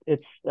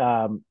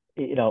 I'm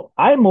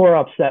more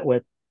upset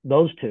with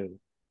those two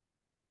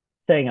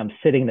saying I'm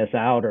sitting this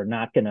out or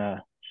not going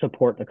to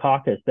support the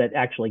caucus that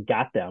actually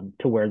got them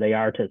to where they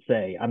are to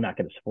say I'm not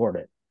going to support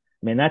it.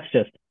 I mean, that's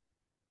just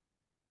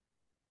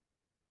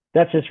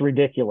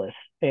ridiculous.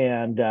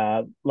 And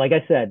like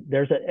I said,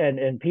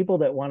 and people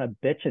that want to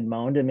bitch and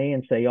moan to me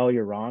and say, "Oh,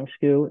 you're wrong,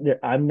 Scoo."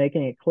 I'm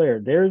making it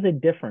clear there is a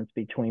difference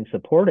between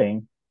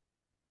supporting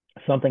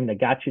something that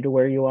got you to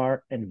where you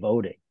are and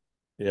voting.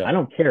 Yeah. I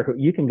don't care who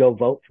you can go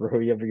vote for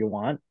whoever you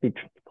want.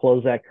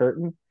 Close that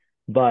curtain,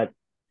 but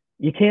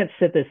you can't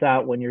sit this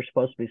out when you're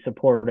supposed to be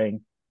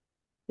supporting,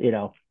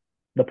 the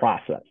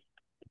process.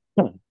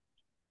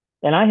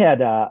 And I had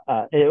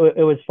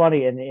it was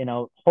funny,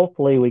 and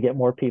hopefully we get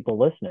more people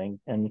listening,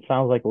 and it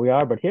sounds like we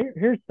are. But here's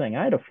the thing: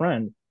 I had a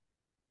friend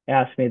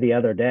ask me the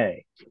other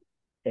day,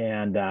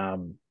 and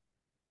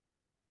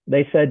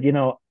they said,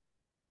 Scoo,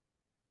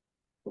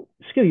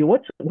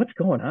 what's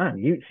going on?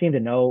 You seem to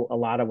know a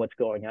lot of what's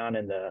going on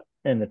in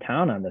the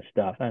town on this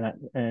stuff.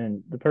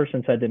 And the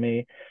person said to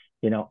me,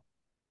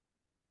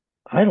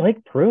 I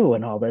like Prue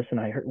and all this, and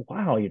I heard,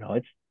 wow,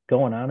 it's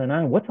going on and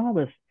on. What's all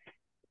this,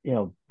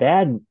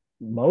 bad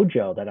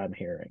mojo that I'm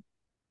hearing?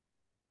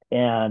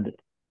 And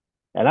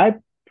I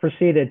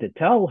proceeded to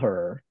tell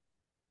her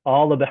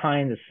all the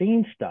behind the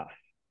scenes stuff.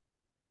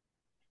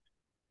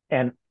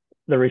 And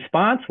the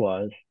response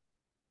was,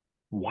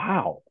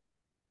 wow,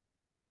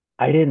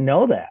 I didn't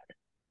know that.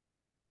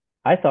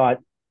 I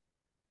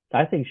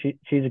think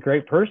she's a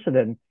great person,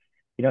 and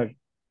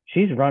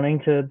she's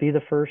running to be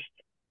the first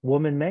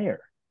woman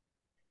mayor.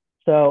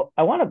 So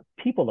I want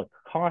people to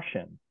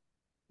caution,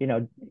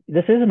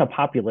 this isn't a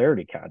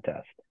popularity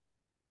contest.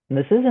 And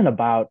this isn't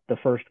about the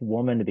first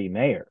woman to be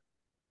mayor.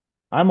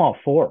 I'm all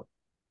for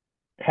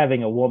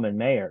having a woman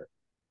mayor.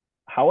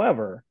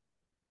 However,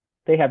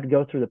 they have to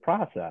go through the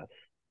process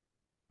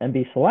and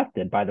be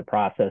selected by the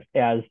process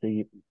as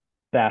the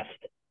best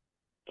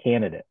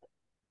candidate,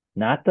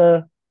 not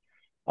the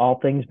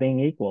all things being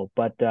equal.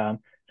 But so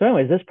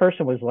anyways, this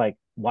person was like,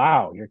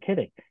 wow, you're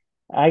kidding.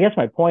 I guess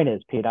my point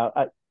is, Pete,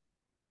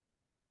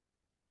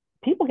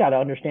 people got to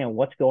understand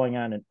what's going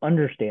on and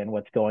understand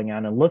what's going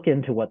on and look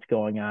into what's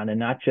going on, and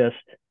not just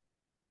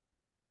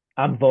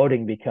I'm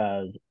voting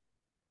because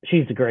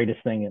she's the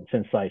greatest thing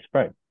since sliced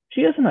bread.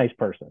 She is a nice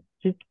person.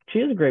 She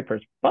is a great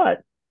person,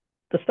 but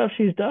the stuff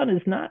she's done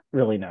is not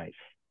really nice.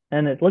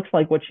 And it looks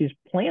like what she's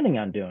planning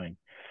on doing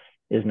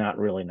is not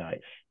really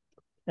nice.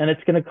 And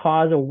it's going to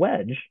cause a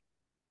wedge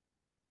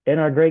in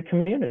our great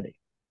community.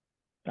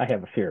 I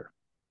have a fear.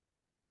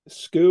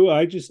 Scoo,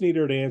 I just need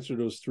her to answer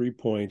those 3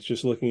 points,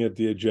 just looking at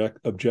the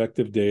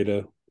objective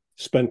data.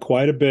 Spend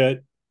quite a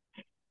bit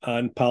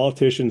on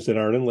politicians that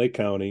aren't in Lake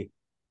County,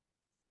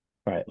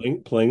 right?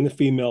 Playing the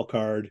female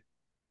card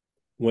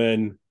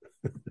when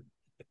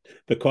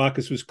the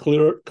caucus was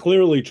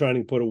clearly trying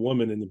to put a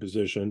woman in the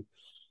position.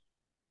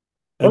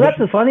 Well, that's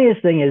the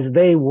funniest thing is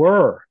they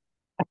were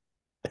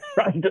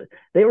trying to.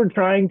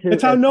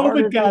 That's how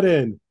Novitt got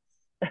in.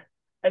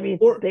 I mean,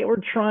 they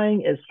were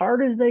trying as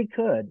hard as they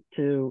could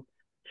to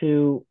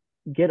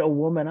get a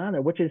woman on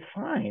there, which is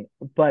fine.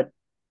 But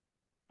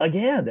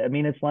again, I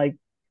mean, it's like,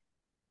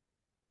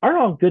 aren't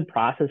all good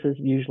processes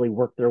usually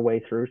work their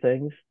way through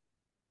things?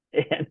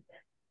 And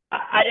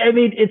I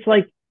mean, it's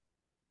like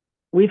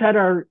we've had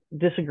our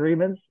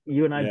disagreements,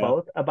 you and I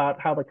both, about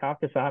how the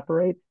caucus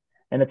operates,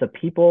 and it's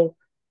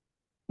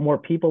more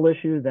people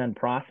issue than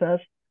process.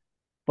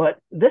 But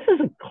this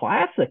is a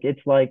classic. It's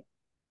like,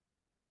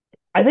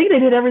 I think they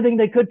did everything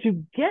they could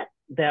to get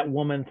that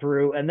woman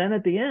through. And then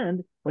at the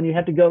end, when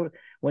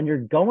you're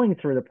going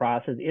through the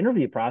process,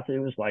 interview process, it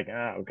was like,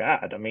 oh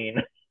God, I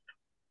mean,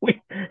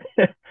 we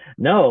can't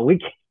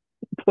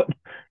put,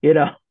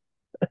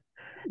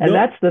 and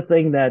that's the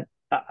thing that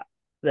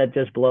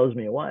just blows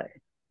me away.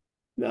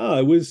 No,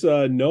 it was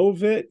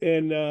Novitt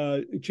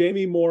and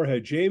Jamie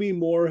Moorhead. Jamie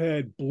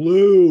Moorhead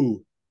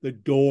blew the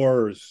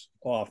doors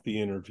off the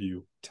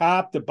interview,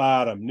 top to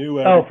bottom, knew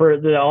everything. Oh, for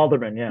the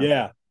alderman, yeah.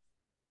 Yeah.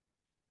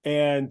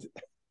 And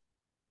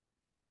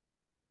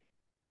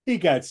he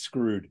got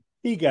screwed.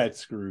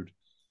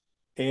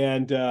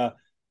 And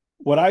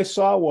what I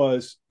saw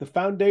was the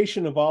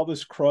foundation of all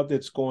this crud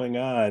that's going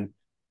on.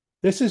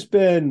 This has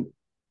been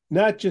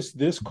not just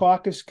this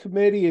caucus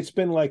committee, it's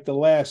been like the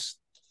last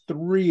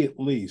 3 at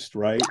least,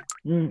 right?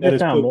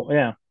 If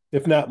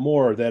not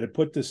more, that had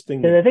put this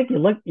thing. I think you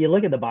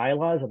look at the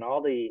bylaws and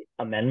all the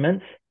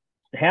amendments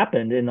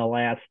happened in the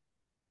last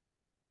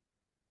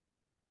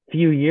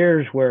few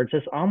years, where it's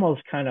just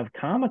almost kind of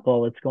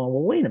comical. It's going,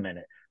 well, wait a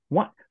minute.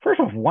 First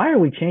off, why are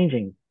we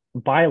changing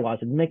bylaws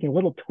and making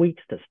little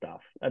tweaks to stuff?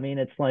 I mean,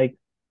 it's like,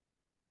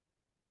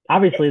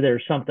 obviously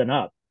there's something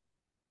up.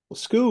 Well,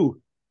 Scoo,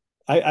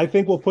 I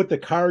think we'll put the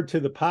card to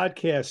the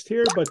podcast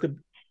here, but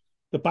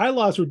the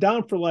bylaws were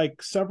down for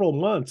like several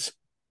months.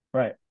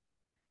 Right.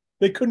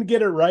 They couldn't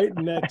get it right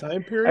in that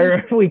time I period.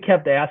 remember we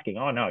kept asking,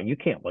 "Oh no, you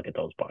can't look at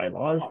those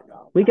bylaws. Oh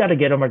no, We got to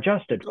get them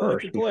adjusted no, it's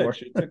first a before."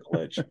 glitch. It's a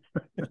glitch.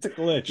 It's a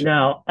glitch.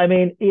 No, I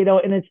mean,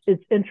 and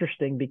it's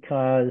interesting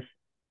because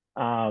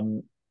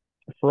um,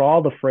 for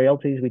all the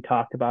frailties we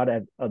talked about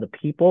of the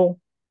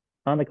people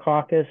on the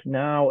caucus,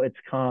 now it's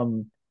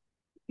come,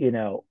 you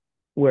know,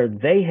 where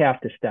they have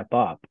to step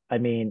up. I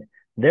mean,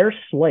 their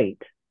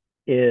slate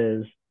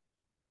is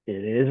it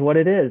is what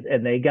it is,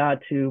 and they got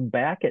to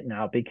back it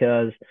now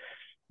because,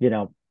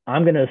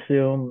 I'm going to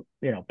assume,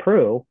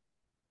 Prue.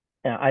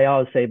 I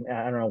always say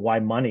I don't know why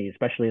money,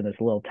 especially in this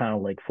little town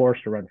of Lake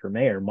Forest to run for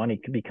mayor, money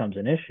becomes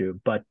an issue,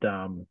 but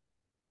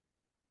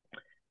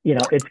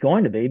it's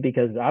going to be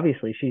because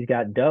obviously she's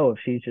got dough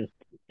if she's just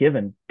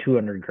given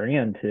 200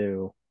 grand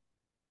to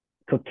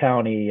Cook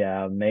County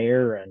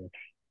mayor and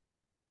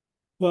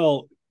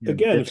Well,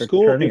 again, district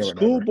attorney if or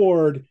school whatever.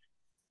 board,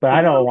 But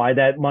I don't know why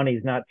that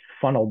money's not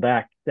funneled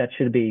back. That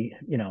should be,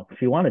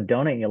 if you want to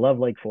donate and you love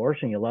Lake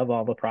Forest and you love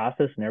all the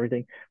process and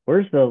everything,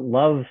 where's the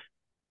love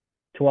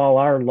to all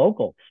our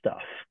local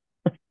stuff?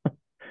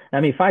 I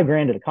mean,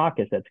 $5,000 to the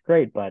caucus, that's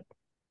great, but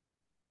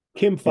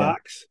Kim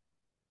Fox.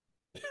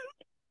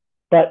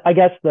 But I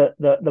guess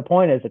the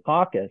point is the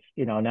caucus,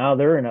 now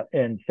they're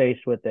in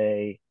faced with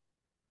a,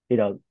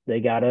 they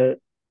gotta,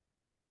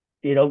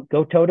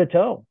 go toe to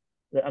toe.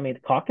 I mean,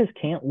 the caucus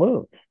can't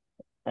lose.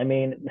 I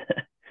mean,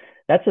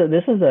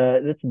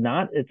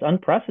 it's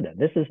unprecedented.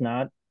 This has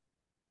not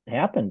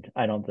happened,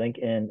 I don't think,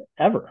 in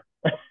ever,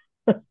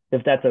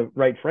 if that's a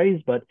right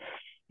phrase. But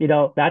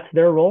that's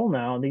their role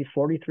now. And these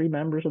 43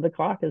 members of the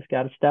caucus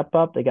got to step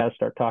up. They got to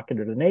start talking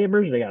to the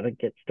neighbors. They got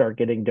to start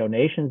getting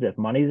donations if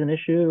money's an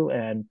issue.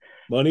 And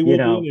money will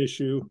be an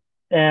issue.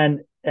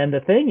 And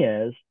the thing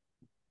is,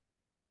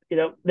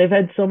 they've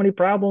had so many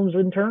problems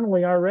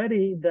internally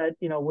already that,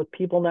 with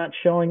people not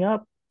showing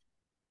up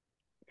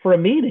for a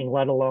meeting,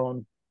 let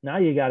alone now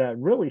you got to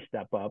really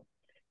step up.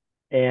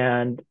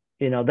 And,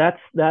 that's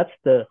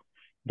the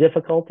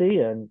difficulty.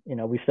 And,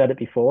 we said it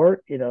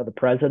before, the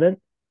president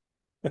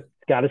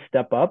got to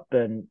step up.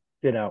 And,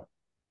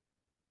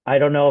 I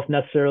don't know if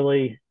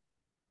necessarily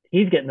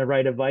he's getting the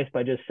right advice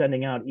by just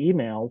sending out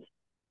emails.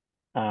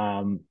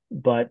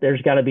 But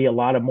there's got to be a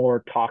lot of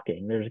more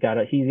talking. He's got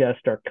to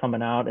start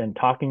coming out and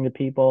talking to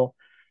people,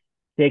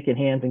 shaking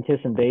hands and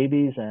kissing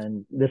babies.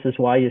 And this is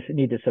why you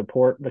need to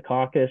support the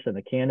caucus and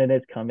the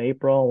candidates come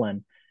April,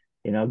 and,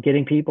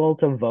 getting people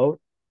to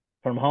vote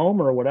from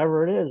home or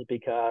whatever it is,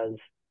 because,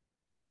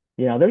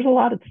 there's a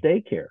lot at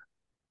stake here.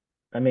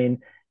 I mean,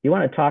 you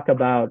want to talk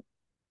about,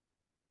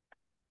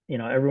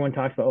 everyone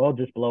talks about, oh,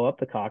 just blow up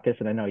the caucus.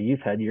 And I know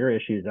you've had your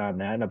issues on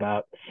that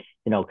about,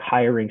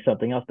 hiring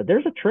something else, but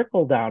there's a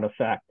trickle down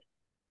effect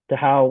to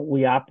how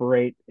we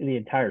operate the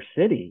entire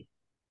city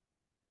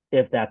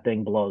if that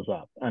thing blows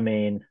up. I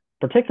mean,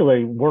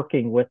 particularly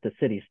working with the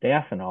city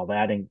staff and all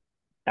that and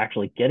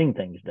actually getting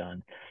things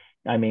done.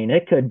 I mean,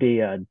 it could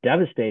be a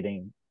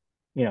devastating,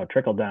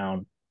 trickle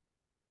down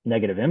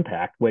negative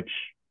impact, which,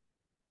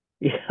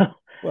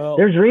 well,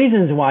 there's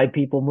reasons why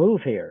people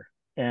move here.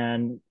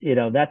 And,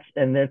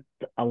 there's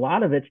a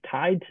lot of it's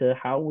tied to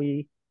how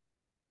we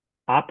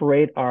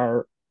operate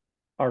our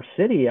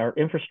city, our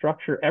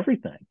infrastructure,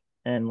 everything.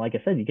 And like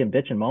I said, you can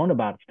bitch and moan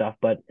about stuff,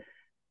 but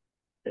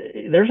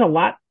there's a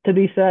lot to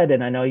be said.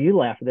 And I know you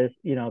laugh at this,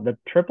 the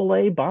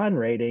AAA bond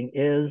rating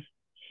is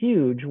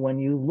huge when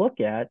you look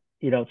at,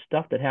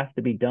 stuff that has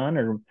to be done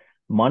or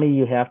money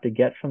you have to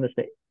get from the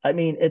state. I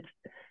mean,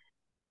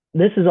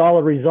 this is all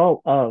a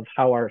result of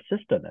how our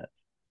system is.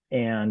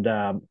 And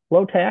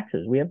low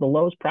taxes. We have the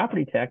lowest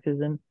property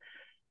taxes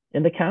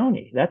in the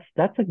county.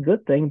 That's a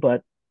good thing.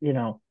 But,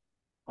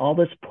 all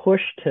this push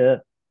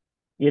to,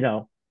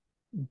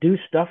 do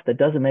stuff that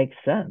doesn't make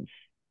sense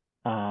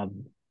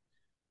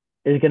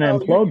is going to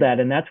implode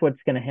that. And that's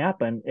what's going to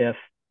happen if,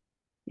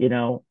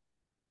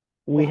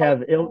 we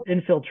have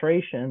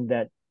infiltration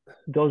that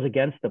goes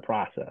against the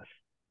process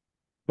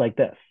like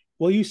this.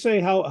 Well, you say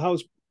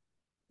how's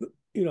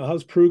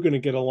Prue going to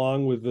get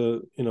along with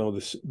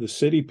the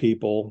city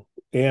people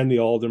and the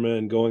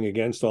aldermen going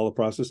against all the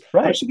process?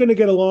 Right. How's she going to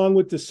get along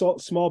with the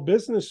small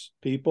business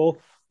people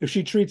if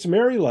she treats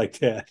Mary like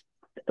that?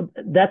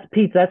 That's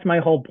Pete. That's my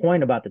whole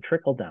point about the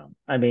trickle down.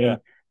 I mean,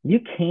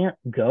 you can't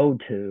go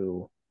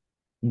to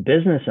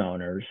business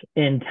owners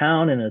in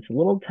town, in this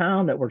little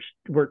town that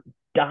we're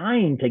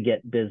dying to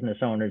get business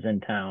owners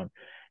in town,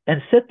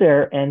 and sit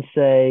there and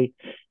say,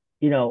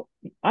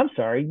 I'm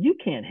sorry, you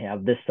can't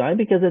have this sign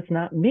because it's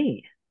not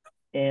me.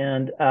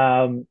 And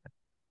my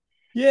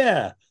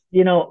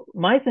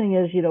thing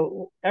is,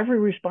 every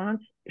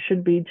response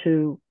should be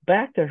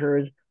back to her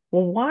is,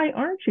 well, why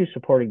aren't you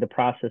supporting the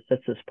process that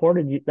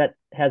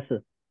has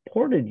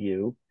supported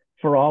you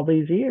for all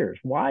these years?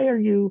 Why are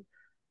you,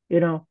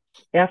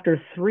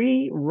 after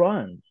 3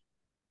 runs,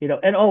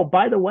 and oh,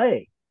 by the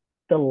way,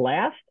 the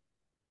last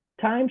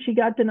time she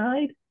got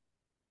denied,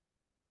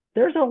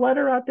 there's a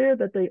letter out there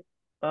that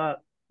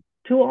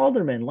two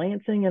aldermen,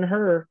 Lansing and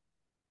her,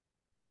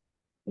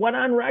 went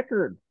on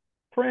record,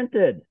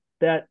 printed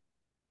that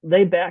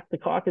they back the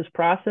caucus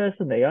process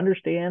and they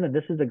understand and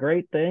this is a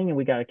great thing and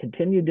we got to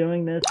continue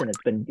doing this. And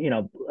it's been,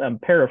 I'm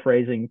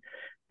paraphrasing,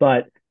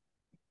 but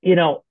you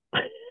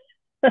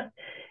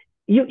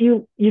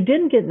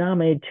didn't get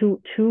nominated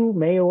two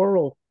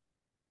mayoral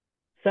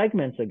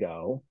segments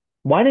ago.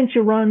 Why didn't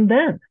you run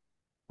then?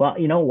 Well,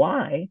 you know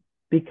why?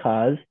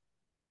 Because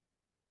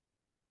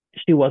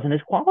she wasn't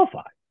as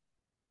qualified.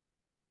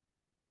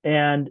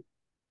 And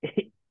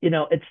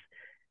it's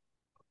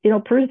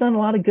Prue's done a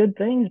lot of good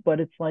things, but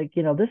it's like,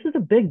 this is a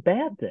big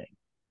bad thing.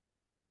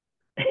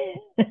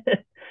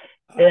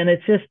 And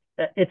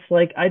it's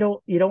like,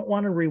 you don't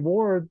want to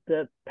reward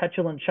the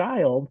petulant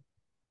child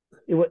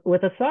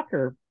with a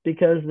sucker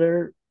because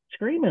they're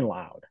screaming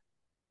loud.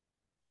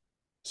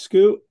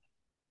 Scoot,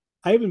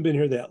 I haven't been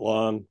here that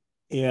long.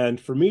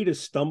 And for me to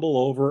stumble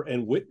over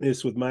and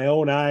witness with my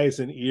own eyes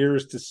and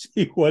ears to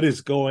see what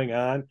is going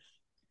on,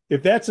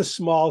 if that's a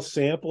small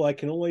sample, I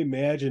can only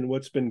imagine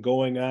what's been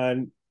going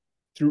on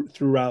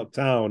throughout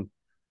town.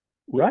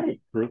 Right.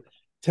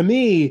 To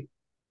me,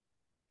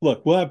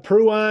 look, we'll have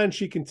Prue on.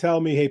 She can tell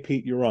me, hey,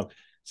 Pete, you're wrong.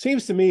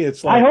 Seems to me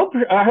it's like...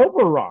 I hope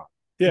we're wrong.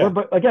 Yeah.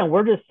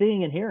 We're just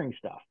seeing and hearing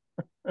stuff.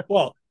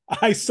 Well,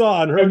 I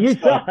saw and heard and you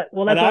stuff, saw it.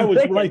 Well, and I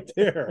was right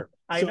there.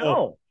 I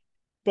know.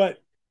 But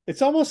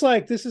it's almost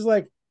like this is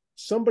like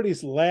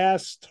somebody's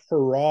last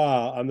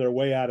hurrah on their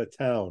way out of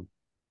town.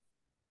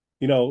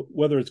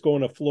 Whether it's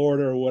going to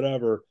Florida or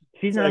whatever.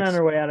 She's not on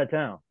her way out of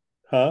town.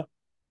 Huh?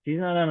 She's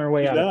not on her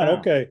way out of town.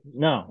 Okay.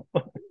 No.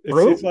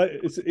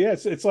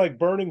 It's like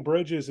burning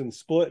bridges and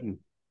splitting.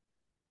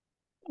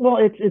 Well,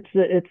 it's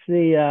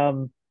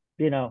the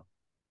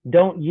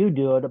don't you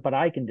do it, but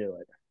I can do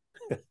it.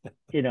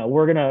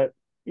 We're gonna,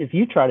 if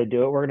you try to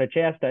do it, we're gonna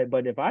chastise.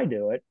 But if I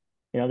do it,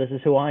 this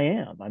is who I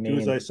am. I mean,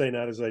 do as I say,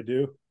 not as I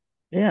do.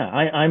 Yeah,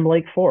 I'm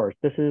Lake Forest.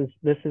 This is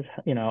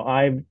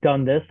I've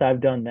done this, I've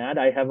done that.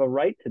 I have a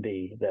right to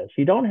be this.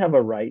 You don't have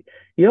a right.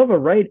 You have a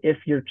right if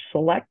you're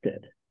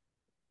selected.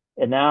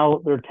 And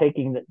now they're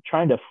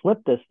trying to flip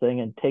this thing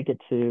and take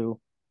it to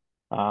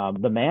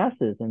the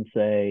masses and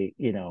say,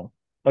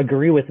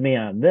 agree with me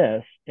on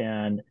this.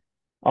 And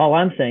all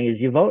I'm saying is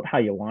you vote how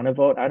you want to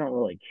vote. I don't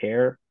really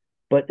care,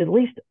 but at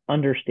least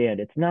understand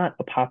it's not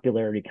a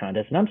popularity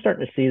contest. And I'm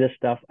starting to see this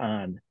stuff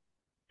on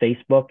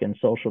Facebook and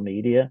social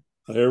media.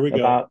 There we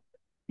go.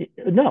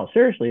 No,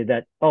 seriously,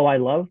 that, I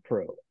love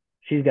Prue.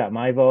 She's got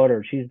my vote,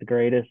 or she's the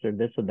greatest, or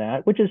this and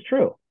that, which is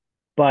true.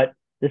 But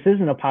this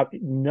isn't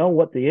know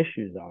what the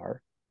issues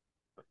are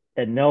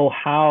and know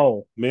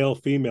how. Male,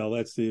 female,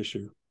 that's the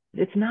issue.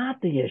 It's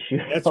not the issue.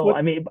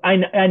 I mean,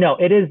 I know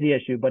it is the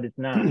issue, but it's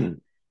not.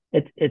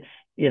 it's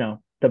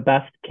the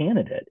best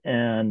candidate.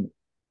 And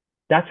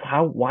that's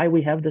why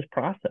we have this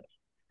process.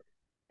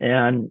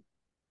 And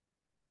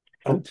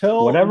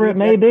until whatever it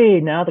may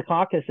be, now the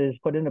caucus is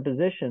put in a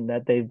position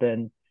that they've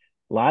been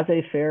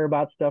laissez-faire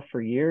about stuff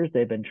for years.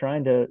 They've been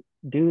trying to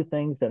do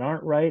things that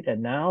aren't right,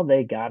 and now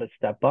they got to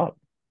step up.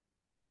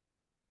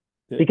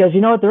 Because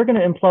you know what, they're going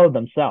to implode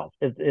themselves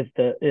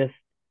if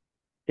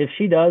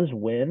she does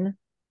win.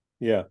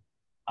 Yeah.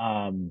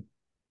 They're.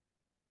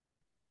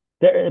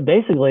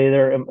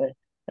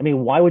 I mean,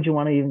 why would you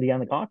want to even be on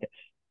the caucus?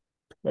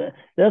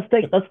 Let's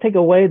take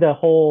away the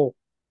whole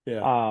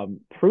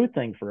Prue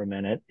thing for a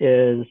minute.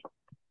 Is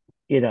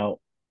if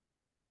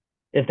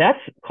that's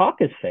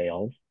caucus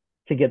fails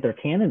to get their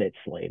candidate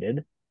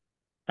slated,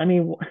 I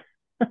mean,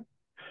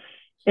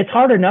 it's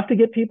hard enough to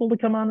get people to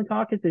come on the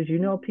caucus, as you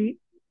know, Pete.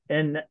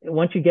 And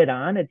once you get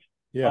on, it's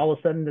all of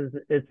a sudden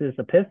it's this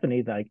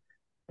epiphany, like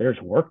there's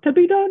work to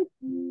be done.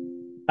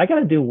 I got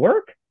to do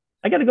work.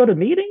 I got to go to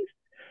meetings.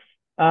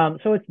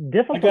 So it's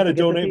difficult. I got to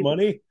donate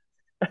money.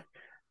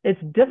 It's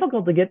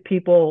difficult to get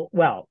people.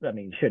 Well, I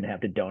mean, you shouldn't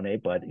have to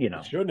donate, but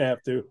shouldn't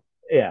have to.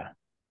 Yeah.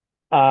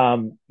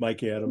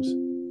 Mike Adams.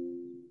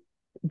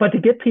 But to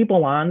get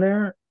people on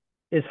there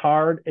is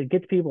hard. It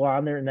gets people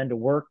on there, and then to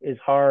work is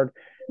hard.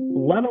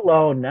 Let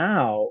alone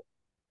now,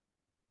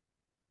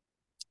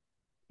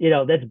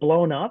 that's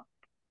blown up.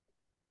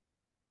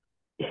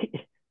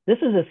 This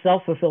is a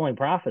self-fulfilling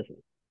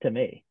prophecy to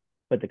me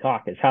with the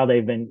caucus, how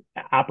they've been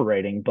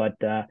operating. But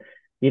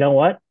you know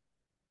what?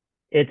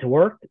 It's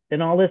worked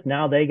and all this.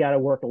 Now they got to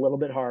work a little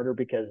bit harder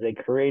because they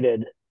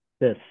created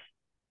this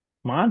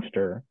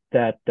monster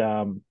that,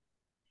 well,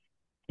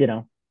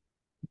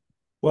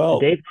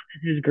 Dave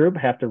and his group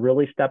have to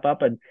really step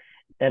up, and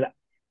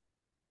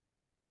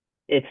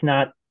it's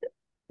not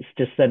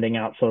just sending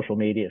out social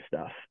media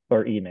stuff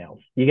or emails.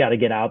 You got to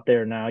get out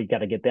there now. You got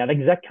to get that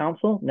exec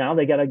council. Now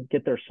they got to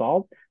get their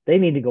salt. They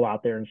need to go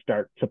out there and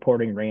start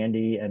supporting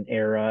Randy and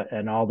Era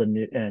and all the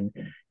new, and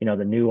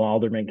the new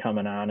alderman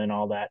coming on and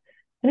all that.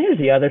 And here's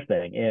the other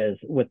thing is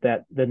with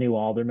the new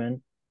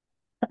alderman,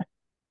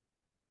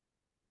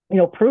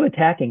 Prue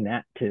attacking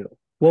that too.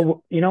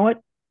 Well, you know what?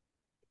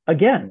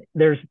 Again,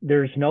 there's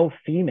no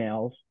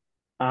females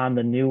on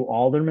the new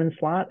alderman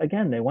slot.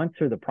 Again, they went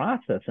through the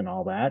process and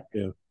all that.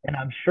 Yeah. And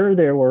I'm sure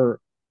there were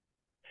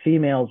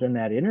females in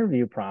that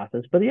interview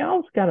process. But you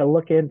also got to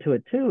look into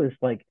it too. Is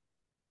like,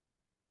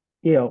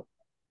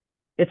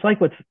 it's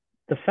like with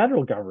the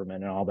federal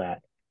government and all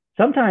that.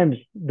 Sometimes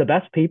the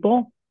best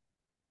people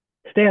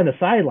stay on the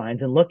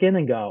sidelines and look in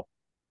and go,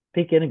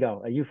 peek in and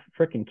go, are you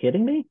freaking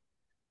kidding me?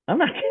 I'm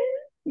not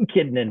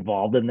getting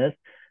involved in this.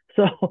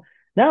 So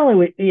not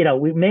only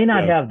we may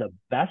not have the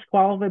best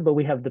qualified, but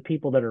we have the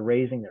people that are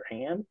raising their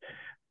hand.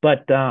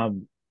 But they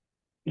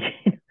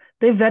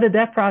vetted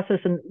that process,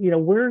 and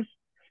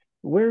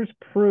where's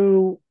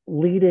Prue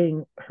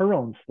leading her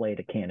own slate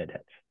of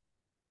candidates?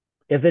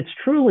 If it's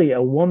truly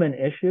a woman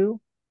issue,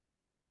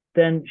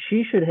 then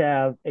she should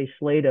have a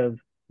slate of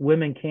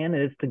women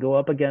candidates to go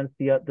up against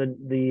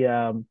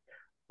the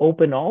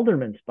open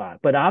alderman spot.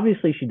 But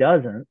obviously she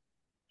doesn't.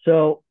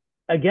 So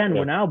again,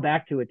 we're now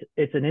back to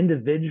it's an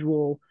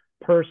individual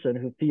person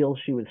who feels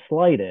she was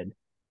slighted,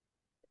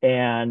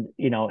 and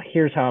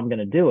here's how I'm going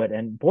to do it.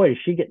 And boy, is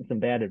she getting some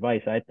bad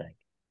advice, I think.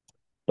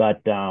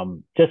 But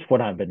just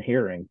what I've been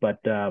hearing.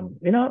 But a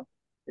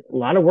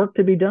lot of work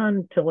to be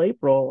done till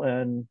April,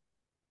 and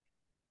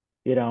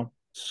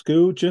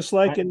Scoo, just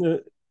like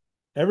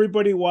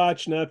everybody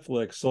watch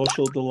Netflix,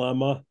 Social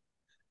Dilemma.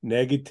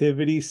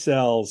 Negativity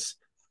sells.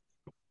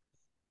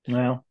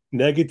 Well,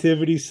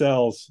 negativity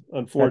sells,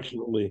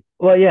 unfortunately.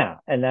 Well, yeah,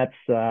 and that's.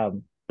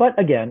 But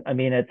again, I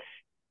mean,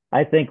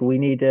 I think we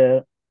need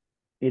to,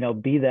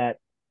 be that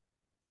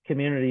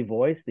community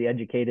voice, the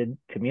educated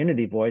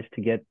community voice,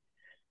 to get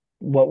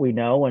what we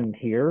know and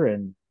hear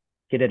and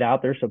get it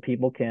out there so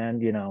people can,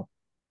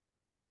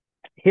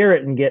 hear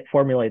it and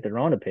formulate their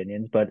own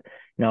opinions. But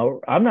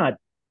I'm not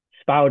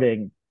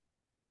spouting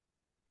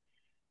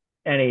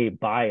any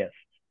bias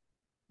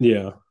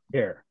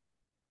here.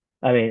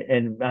 I mean,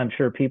 and I'm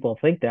sure people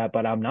think that,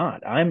 but I'm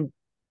not. I'm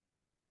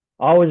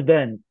always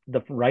been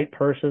the right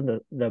person,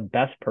 the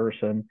best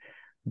person,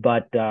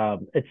 but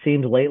it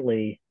seems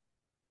lately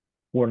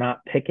we're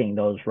not picking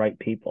those right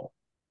people,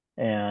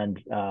 and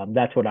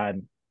that's what I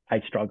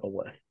struggle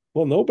with.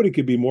 Well, nobody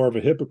could be more of a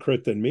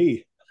hypocrite than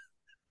me.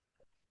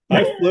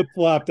 I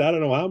flip-flopped I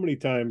don't know how many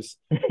times.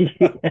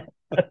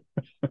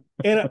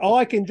 And all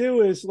I can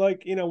do is,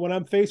 like, when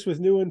I'm faced with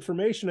new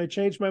information, I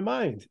change my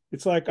mind.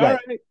 It's like, all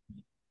right.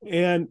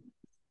 And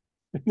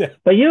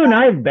but you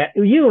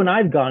and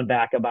I've gone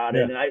back about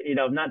it, and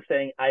I'm not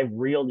saying I've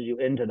reeled you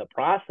into the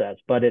process,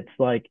 but it's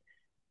like,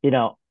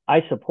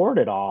 I support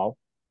it all,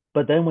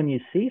 but then when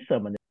you see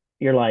someone,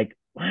 you're like,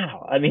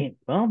 wow. I mean,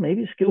 well,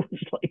 maybe school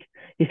is like,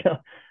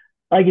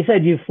 like you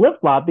said, you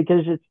flip-flop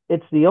because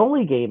it's the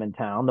only game in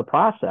town, the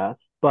process.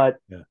 But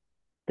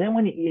then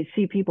when you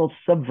see people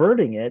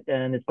subverting it,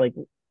 and it's like,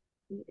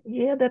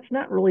 yeah, that's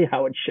not really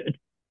how it should,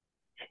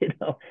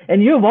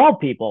 And you of all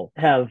people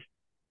have,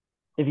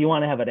 if you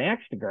want to have an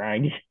axe to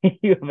grind,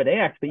 you have an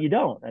axe, but you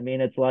don't. I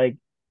mean, it's like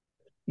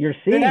you're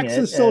seeing the axe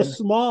is so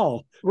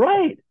small.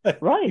 Right.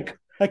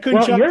 I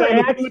couldn't jump down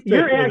the foot.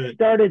 Your axe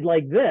started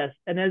like this,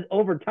 and then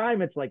over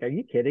time, it's like, are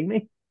you kidding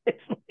me?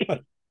 It's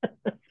like...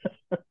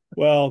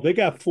 Well, they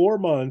got 4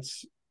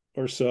 months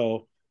or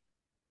so.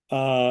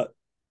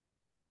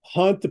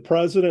 Hunt, the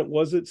president,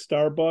 was at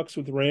Starbucks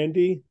with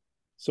Randy,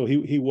 so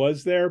he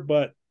was there,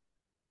 but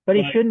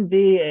he shouldn't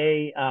be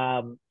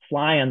a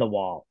fly on the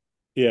wall.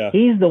 Yeah,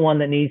 he's the one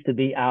that needs to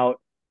be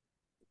out.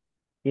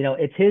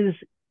 It's his.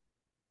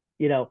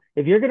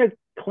 If you're going to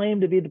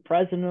claim to be the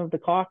president of the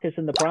caucus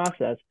in the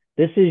process,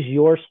 this is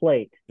your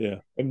slate. Yeah,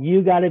 and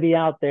you got to be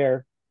out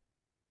there.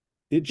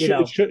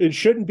 It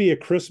shouldn't be a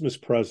Christmas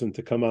present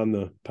to come on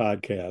the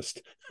podcast.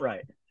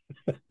 Right.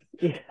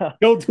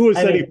 Don't do us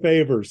any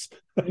favors.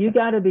 You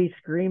got to be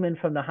screaming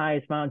from the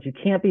highest mountains. You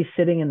can't be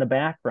sitting in the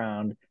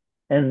background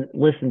and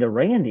listen to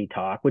Randy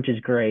talk, which is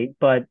great,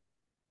 but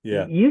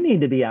you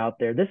need to be out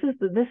there. This is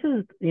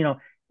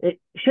it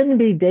shouldn't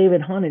be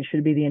David Hunt. It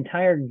should be the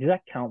entire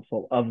exec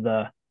council of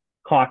the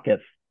caucus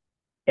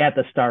at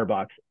the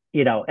Starbucks,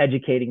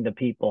 educating the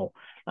people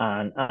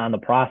on the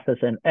process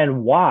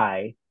and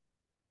why.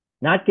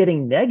 Not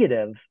getting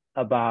negative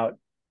about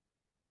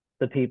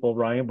the people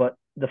running, but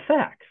the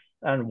facts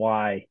on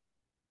why,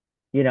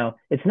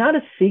 it's not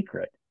a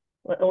secret.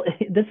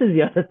 This is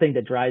the other thing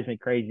that drives me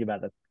crazy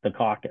about the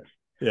caucus.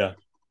 Yeah.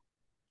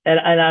 And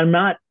I'm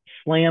not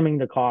slamming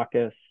the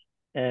caucus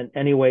in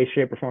any way,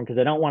 shape, or form, because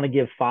I don't want to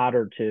give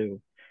fodder to,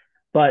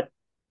 but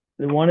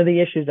one of the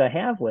issues I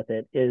have with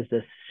it is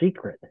the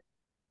secret.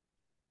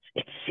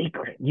 It's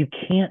secret. You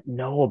can't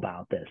know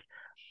about this.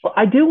 But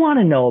I do want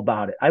to know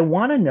about it. I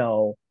want to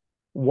know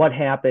what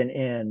happened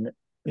in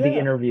the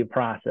interview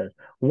process.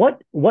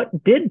 What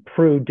did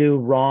Prue do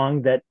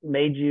wrong that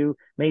made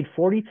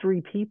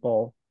 43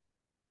 people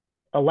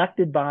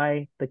elected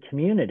by the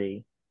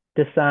community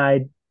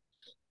decide,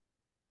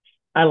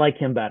 I like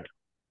him better?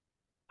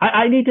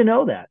 I need to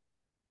know that.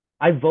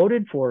 I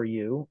voted for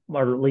you,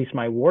 or at least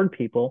my ward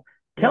people.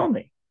 Tell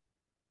me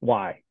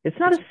why. It's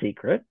not a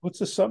secret. What's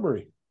the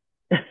summary?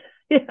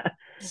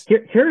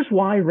 Here's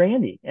why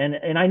Randy,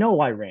 and I know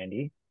why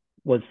Randy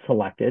was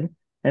selected.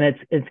 And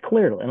it's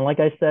clear. And like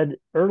I said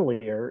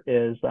earlier,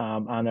 is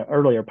on an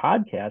earlier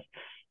podcast,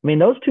 I mean,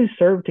 those two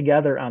served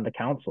together on the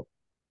council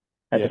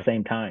at Yeah. the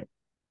same time.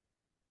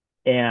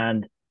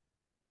 And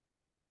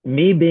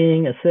me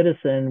being a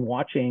citizen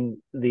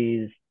watching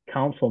these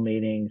council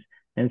meetings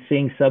and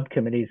seeing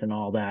subcommittees and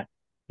all that,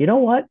 you know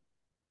what?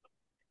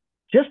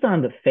 Just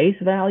on the face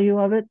value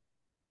of it,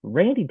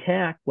 Randy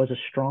Tack was a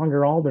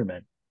stronger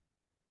alderman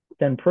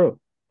than Prue.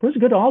 Prue's a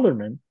good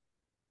alderman,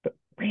 but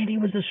Randy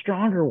was a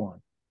stronger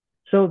one.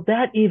 So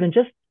that even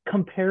just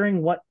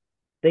comparing what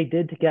they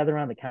did together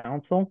on the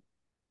council,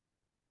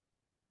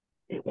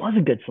 it was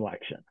a good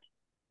selection.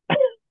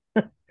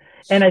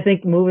 And I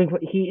think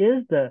he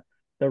is the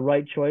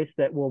right choice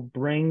that will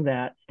bring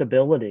that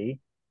stability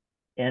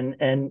and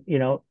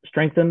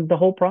strengthen the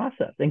whole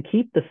process and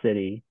keep the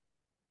city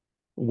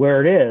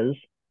where it is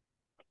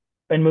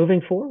and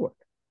moving forward.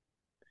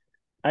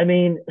 I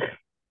mean,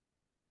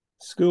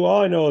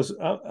 all I know is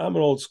I'm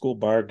an old school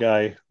bar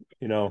guy.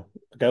 I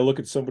got to look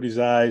at somebody's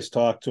eyes,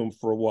 talk to them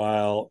for a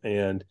while,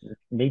 and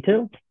me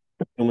too.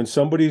 And when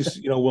somebody's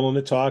willing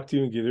to talk to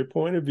you and give their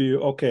point of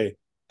view, okay,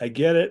 I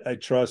get it, I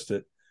trust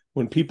it.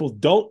 When people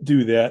don't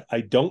do that,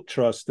 I don't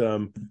trust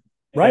them.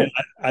 Right.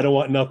 I don't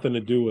want nothing to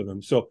do with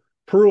them. So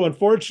Prue,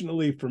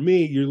 unfortunately for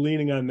me, you're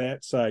leaning on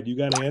that side. You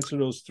got to answer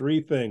those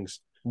three things.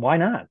 Why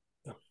not?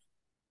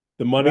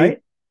 The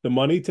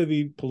money to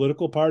the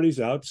political parties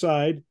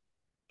outside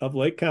of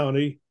Lake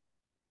County,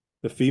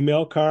 the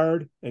female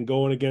card, and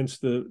going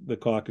against the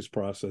caucus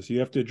process. You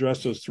have to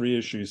address those three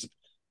issues.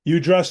 You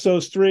address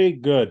those three,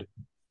 good.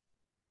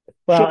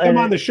 Well, she'll come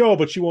on the show,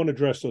 but she won't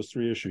address those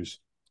three issues.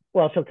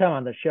 Well, she'll come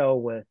on the show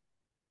with,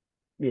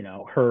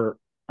 her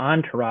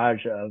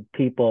entourage of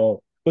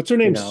people. What's her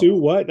name? Sue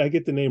what? I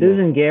get the name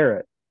Susan wrong.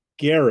 Garrett.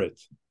 Garrett.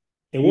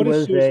 And what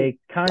was a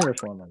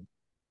congresswoman.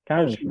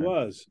 Oh, she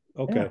was.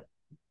 Okay. Yeah.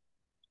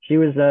 She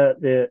was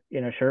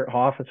her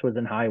office was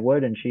in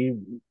Highwood, and she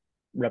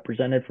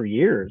represented for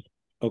years.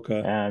 Okay.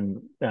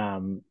 And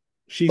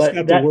she's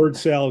got the word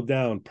salad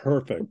down.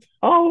 Perfect.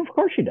 Oh, of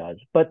course she does.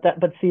 But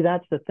see,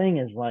 that's the thing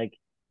is like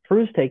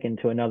Prue's taken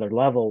to another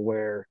level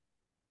where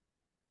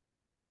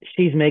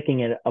she's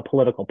making it a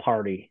political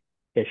party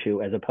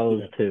issue as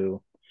opposed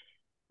to,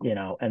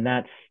 and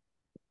that's,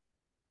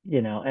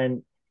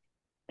 and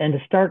to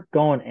start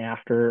going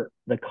after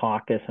the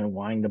caucus and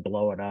wanting to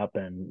blow it up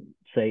and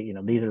say,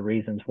 these are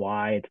reasons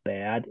why it's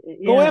bad.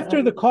 Go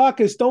after the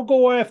caucus. Don't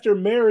go after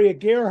Mary at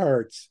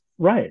Gerhardt's.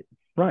 Right.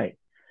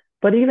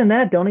 But even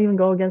that, don't even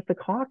go against the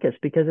caucus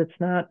because it's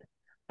not,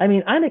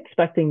 I'm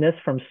expecting this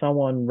from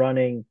someone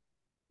running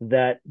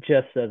that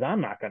just says,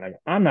 I'm not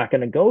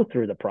going to go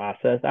through the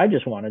process. I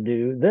just want to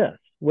do this,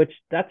 which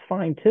that's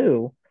fine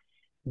too.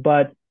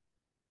 But,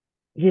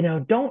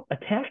 don't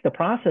attack the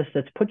process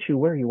that's put you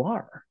where you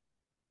are.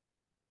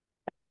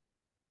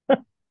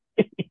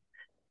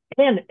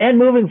 And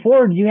moving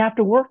forward, you have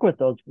to work with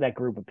that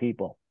group of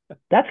people.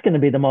 That's going to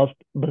be the most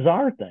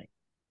bizarre thing.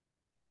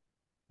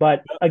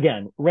 But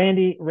again,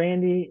 Randy,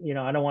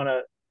 I don't want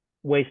to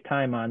waste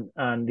time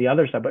on the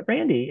other side, but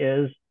Randy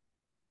is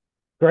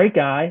a great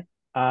guy.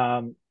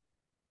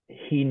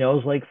 He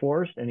knows Lake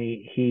Forest, and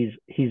he's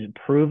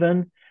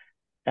proven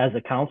as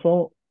a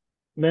councilman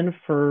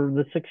for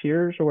the 6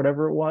 years or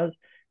whatever it was.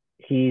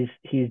 He's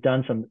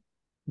done some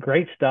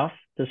great stuff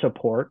to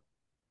support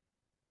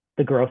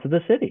the growth of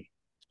the city.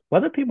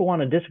 Whether people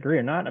want to disagree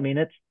or not,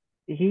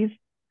 he's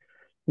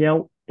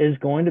is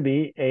going to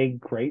be a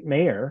great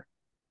mayor,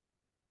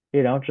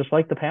 just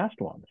like the past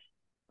ones.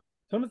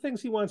 Some of the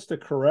things he wants to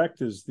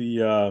correct is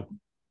the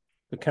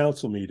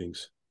council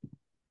meetings.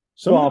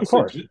 Of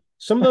course.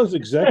 Some of those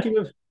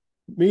executive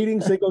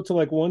meetings, they go to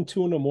like 1,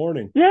 2 in the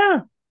morning.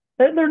 Yeah,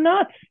 they're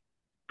nuts.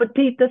 But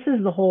Pete, this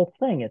is the whole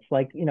thing. It's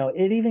like,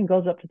 it even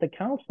goes up to the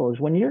council is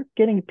when you're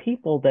getting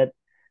people that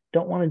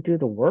don't want to do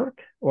the work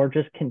or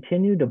just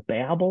continue to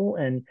babble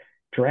and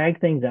drag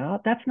things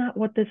out. That's not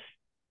what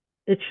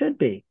it should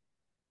be.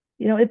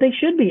 They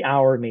should be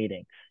hour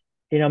meetings.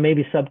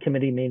 Maybe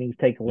subcommittee meetings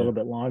take a little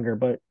bit longer,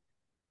 but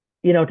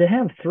to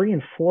have 3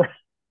 and 4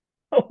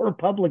 hour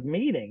public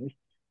meetings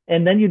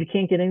and then you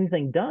can't get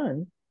anything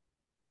done.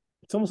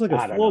 It's almost like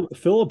a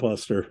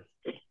filibuster.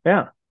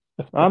 Yeah.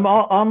 I'm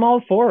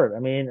all for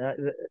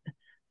it.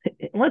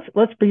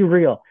 Let's be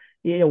real.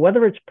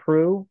 Whether it's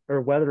Prue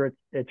or whether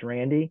it's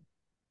Randy,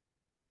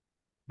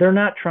 they're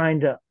not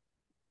trying to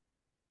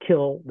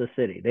kill the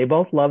city. They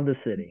both love the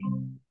city.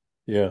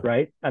 Yeah.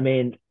 Right.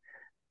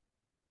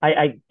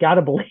 I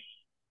gotta believe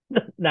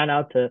not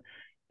out to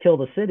kill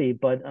the city,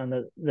 but on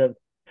the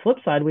flip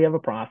side, we have a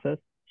process.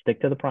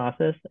 Stick to the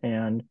process,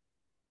 and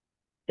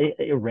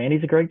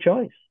Randy's a great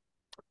choice,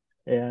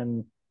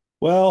 and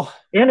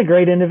a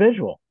great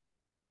individual.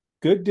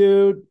 Good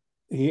dude.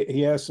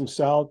 He has some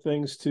solid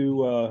things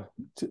to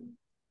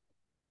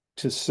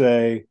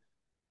say.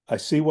 I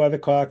see why the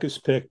caucus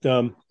picked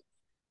him.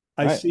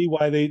 I see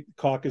why they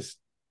caucus,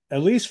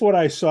 at least what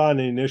I saw in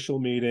the initial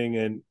meeting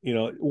and,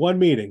 one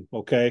meeting.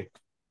 Okay.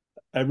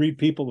 I read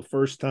people the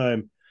first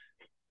time.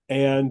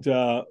 And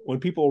when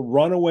people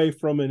run away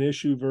from an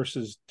issue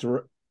versus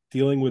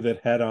dealing with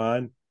it head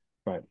on,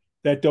 right,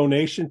 that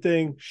donation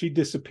thing, she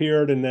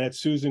disappeared, and that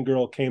Susan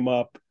girl came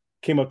up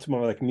to my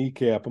like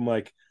kneecap. I'm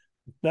like,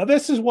 now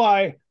this is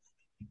why.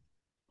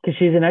 Because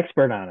she's an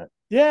expert on it.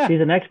 Yeah.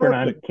 She's an expert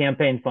on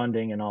campaign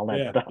funding and all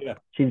that stuff. Yeah.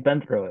 She's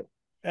been through it.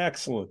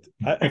 Excellent.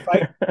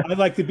 I'd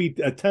like to be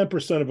a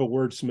 10% of a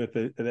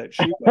wordsmith that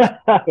she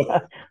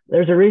was.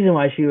 There's a reason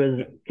why she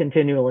was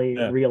continually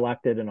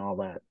reelected and all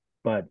that.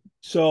 But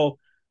so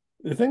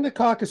the thing the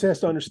caucus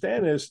has to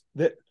understand is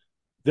that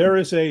there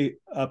is a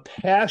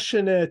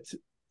passionate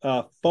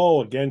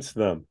foe against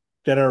them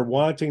that are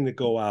wanting to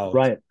go out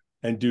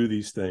and do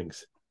these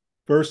things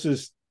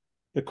versus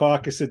the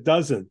caucus that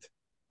doesn't,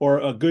 or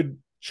a good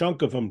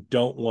chunk of them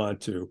don't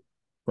want to.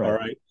 Right. All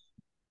right.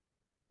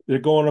 They're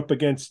going up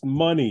against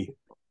money.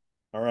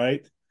 All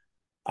right.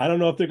 I don't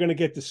know if they're going to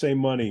get the same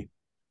money.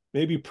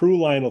 Maybe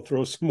Pruline will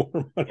throw some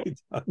more money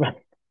down.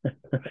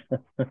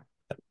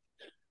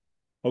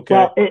 Okay.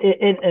 Well,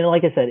 and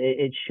like I said,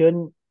 it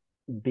shouldn't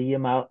be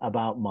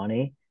about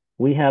money.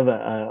 We have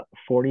a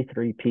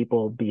 43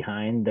 people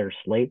behind their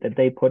slate that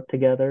they put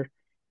together.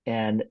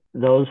 And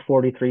those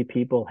 43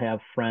 people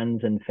have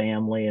friends and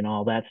family and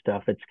all that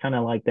stuff. It's kind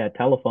of like that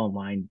telephone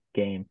line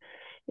game,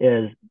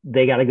 is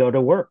they got to go to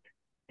work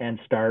and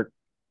start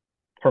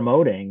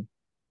promoting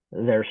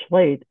their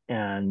slate.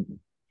 And,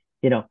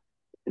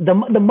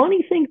 the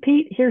money thing,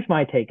 Pete, here's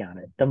my take on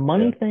it. The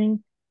money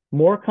thing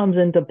more comes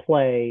into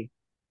play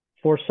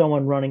for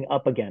someone running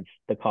up against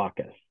the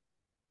caucus.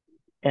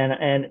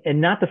 And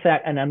not the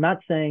fact, and I'm not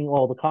saying,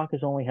 well, the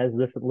caucus only has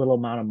this little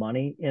amount of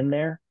money in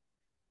there.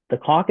 The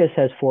caucus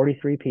has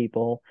 43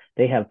 people.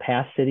 They have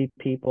past city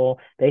people.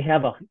 They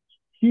have a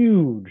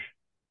huge,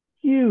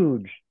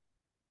 huge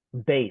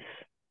base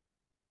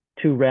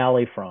to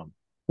rally from.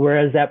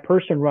 Whereas that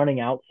person running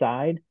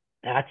outside,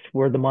 that's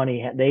where the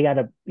money, they got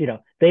to,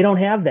 they don't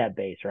have that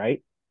base,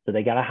 right? So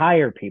they got to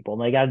hire people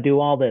and they got to do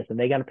all this and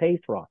they got to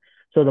pay for all.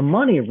 So the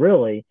money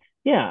really,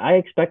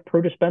 I expect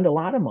Prue to spend a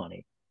lot of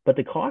money. But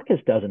the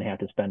caucus doesn't have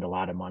to spend a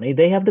lot of money.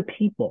 They have the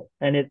people.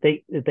 And if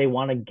they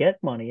want to get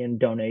money and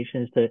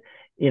donations to,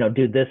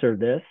 do this or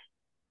this.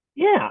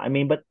 Yeah. I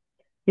mean, but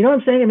you know what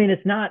I'm saying? I mean,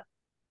 it's not.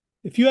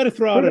 If you had to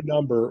throw out a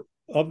number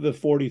of the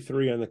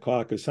 43 on the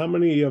caucus, how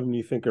many of them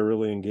you think are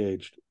really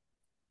engaged?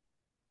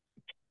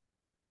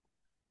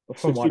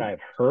 From 60, what I've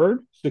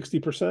heard,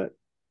 60%.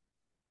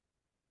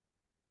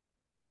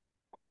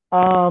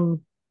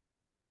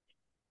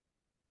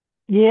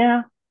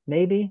 Yeah,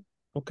 maybe.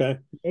 Okay.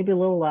 Maybe a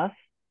little less.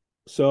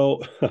 So,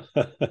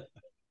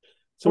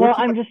 well,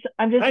 I'm just.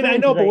 I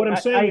know, but what I'm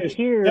saying is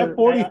that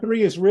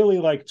 43 is really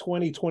like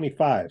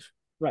 2025.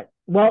 Right.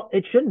 Well,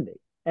 it shouldn't be,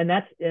 and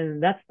that's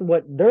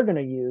what they're going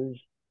to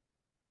use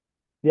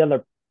the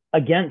other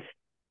against.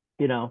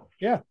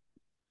 Yeah.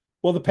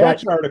 Well, the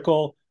Patch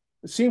article,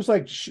 it seems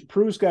like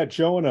Prue's got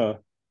Jonah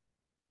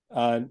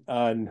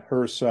on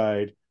her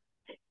side,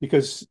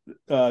 because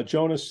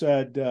Jonah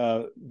said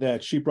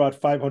that she brought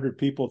 500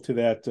 people to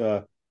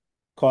that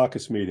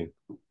caucus meeting.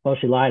 Well,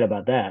 she lied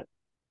about that.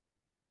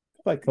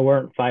 Like, there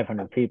weren't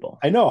 500 people.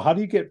 I know. How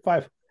do you get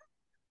 5?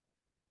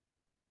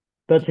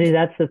 But see,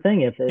 that's the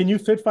thing. Can you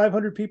fit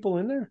 500 people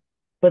in there?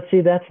 But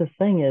see, that's the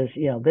thing is,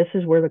 this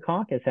is where the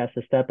caucus has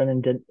to step in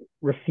and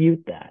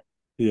refute that.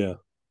 Yeah.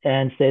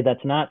 And say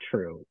that's not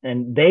true.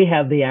 And they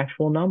have the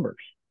actual numbers.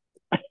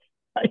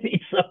 I mean,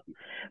 so,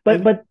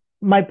 but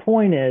my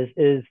point is,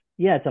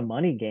 it's a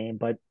money game,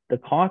 but the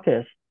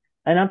caucus,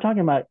 and I'm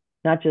talking about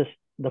not just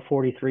the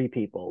 43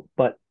 people,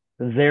 but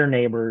their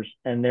neighbors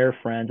and their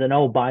friends. And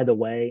oh, by the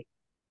way,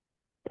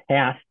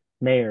 past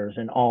mayors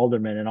and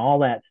aldermen and all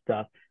that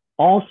stuff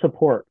all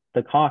support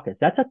the caucus.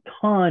 That's a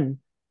ton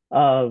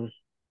of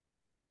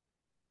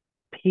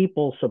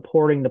people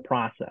supporting the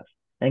process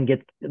and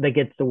that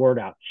gets the word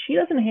out. She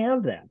doesn't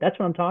have that. That's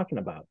what I'm talking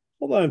about.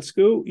 Hold on,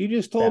 Scoot. You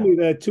just told me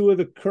that 2 of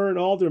the current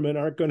aldermen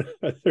aren't going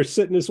to, they're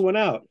sitting this one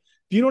out.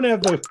 If you don't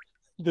have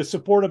the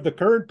support of the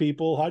current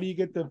people, how do you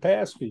get the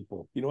past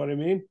people? You know what I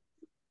mean?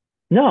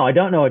 No, I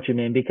don't know what you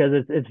mean,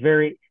 because it's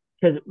very,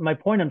 because my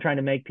point I'm trying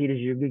to make, Pete, is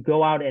you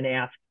go out and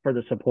ask for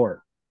the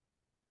support.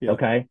 Yeah.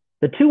 Okay.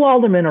 The 2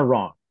 aldermen are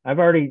wrong.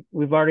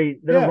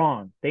 They're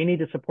wrong. They need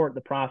to support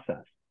the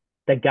process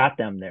that got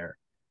them there.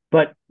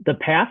 But the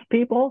past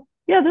people,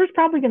 there's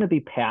probably going to be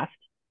past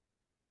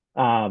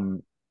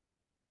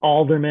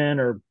aldermen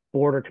or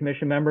board or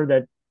commission member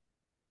that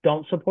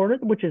don't support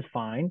it, which is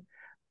fine.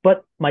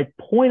 But my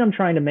point I'm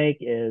trying to make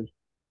is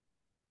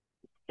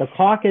the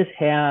caucus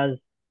has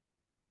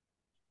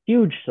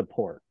huge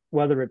support,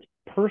 whether it's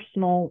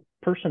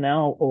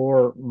personnel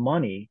or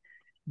money,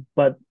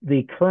 but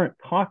the current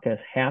caucus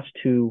has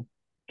to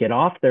get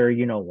off their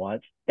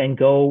and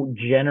go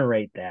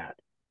generate that.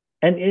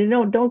 And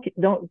don't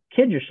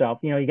kid yourself.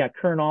 You got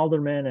current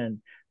aldermen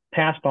and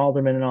past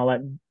aldermen and all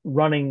that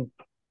running,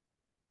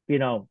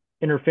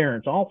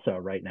 interference also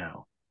right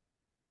now.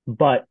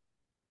 But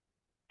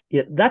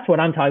that's what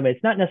I'm talking about.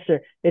 It's not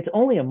necessarily, it's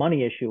only a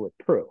money issue with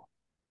Prue,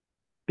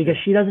 because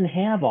she doesn't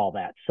have all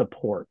that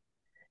support.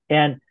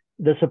 And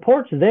the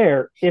support's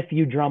there if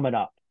you drum it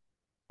up.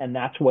 And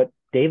that's what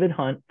David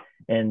Hunt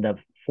and the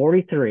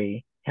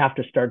 43 have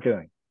to start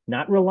doing.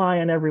 Not rely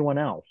on everyone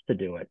else to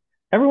do it.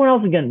 Everyone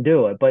else is going to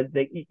do it, but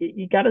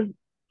you got to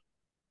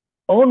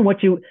own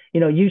what you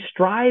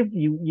strive.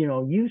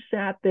 You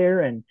sat there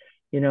and,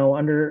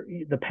 under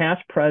the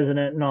past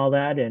president and all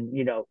that. And,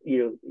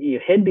 you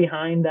hid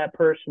behind that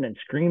person and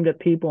screamed at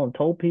people and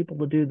told people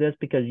to do this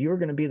because you're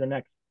going to be the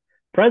next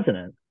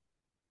president.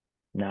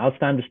 Now it's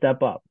time to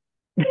step up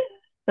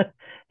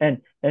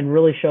and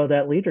really show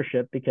that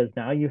leadership, because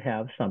now you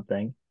have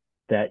something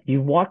that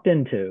you walked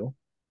into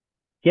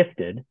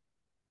gifted,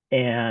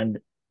 and,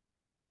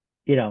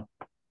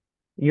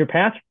 your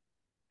past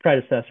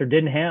predecessor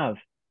didn't have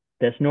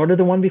this, nor did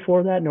the one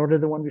before that, nor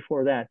did the one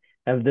before that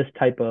have this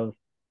type of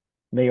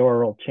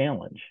mayoral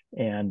challenge.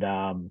 And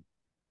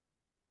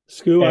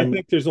Scoo, I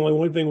think there's only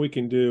one thing we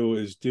can do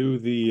is do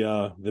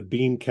the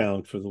bean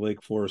count for the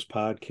Lake Forest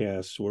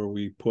podcast, where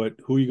we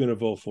put who you're going to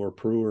vote for,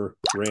 Prue or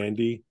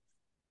Randy.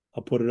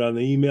 I'll put it on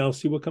the email,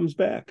 see what comes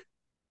back.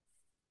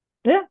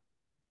 Yeah,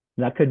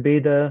 that could be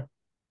it's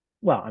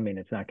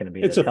not going to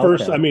be. It's the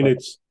first.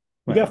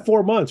 We got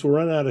 4 months. We're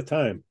running out of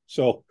time.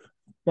 So,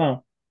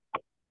 well,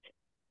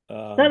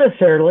 not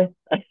necessarily.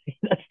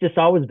 That's just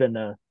always been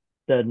the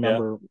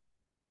number.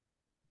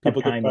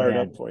 People get fired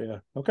up for you.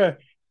 Okay.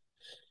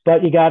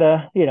 But you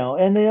gotta,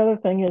 and the other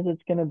thing is,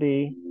 it's going to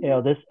be,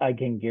 this, I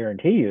can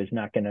guarantee you, is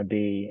not going to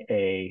be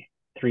a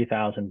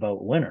 3,000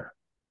 vote winner.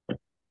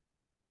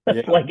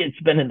 That's like it's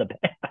been in the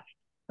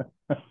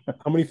past.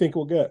 How many think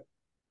we'll get?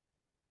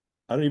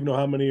 I don't even know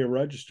how many are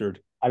registered.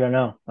 I don't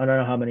know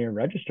how many are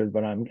registered,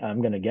 but I'm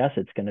going to guess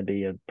it's going to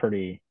be a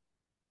pretty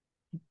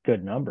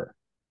good number.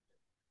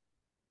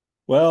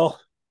 Well,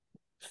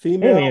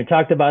 female. You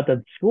talked about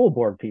the school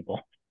board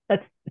people.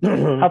 That's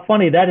how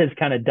funny that has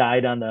kind of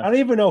died on the. I don't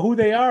even know who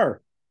they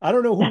are. I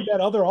don't know who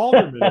that other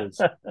alderman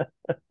is.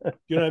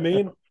 You know what I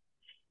mean?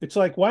 It's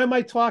like, why am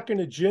I talking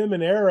to Jim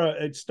and Era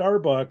at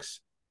Starbucks,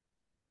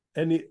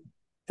 and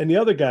the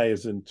other guy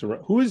is in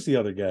Toronto? Who is the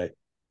other guy?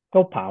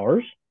 Oh,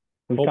 Powers.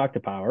 We've talked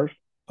to Powers.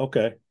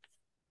 Okay.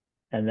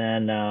 And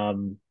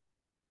then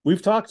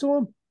we've talked to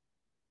him.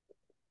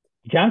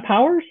 John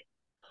Powers?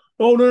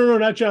 Oh, no,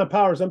 not John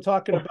Powers. I'm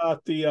talking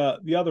about the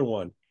other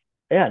one.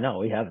 Yeah, no,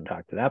 we haven't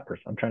talked to that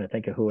person. I'm trying to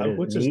think of who it is.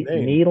 What's his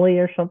name? Neely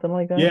or something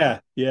like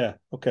that? Yeah.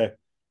 Okay.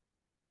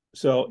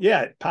 So,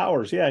 yeah,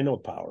 Powers. Yeah, I know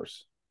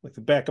Powers. Like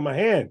the back of my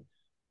hand.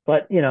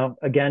 But,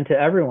 again, to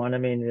everyone,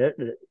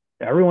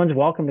 everyone's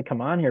welcome to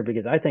come on here,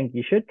 because I think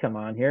you should come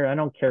on here. I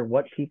don't care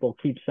what people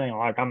keep saying,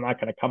 like, I'm not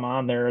going to come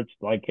on there. It's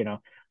like,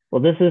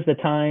 well, this is the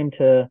time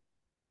to,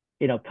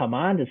 come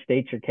on to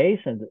state your case.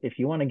 And if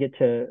you want to get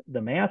to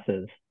the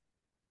masses,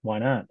 why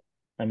not?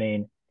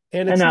 And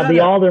now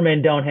the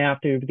aldermen don't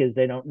have to, because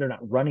they're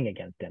not running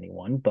against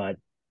anyone, but,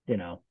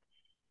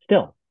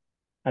 still,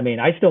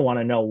 I still want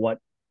to know what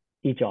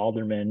each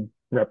alderman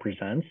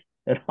represents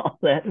and all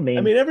that.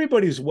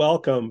 Everybody's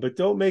welcome, but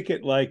don't make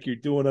it like you're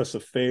doing us a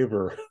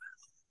favor.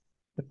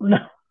 No.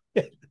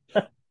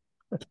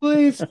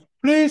 Please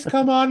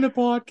come on the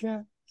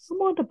podcast. Come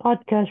on the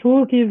podcast.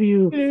 We'll give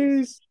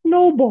you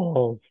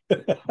snowballs.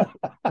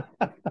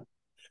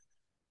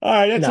 All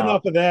right, that's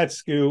enough of that,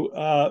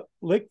 Scoo.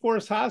 Lake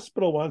Forest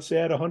Hospital wants to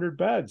add 100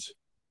 beds.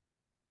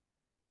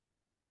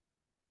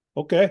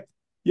 Okay.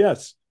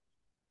 Yes.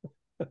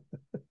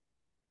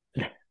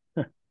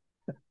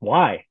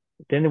 Why?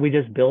 Didn't we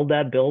just build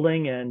that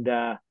building, and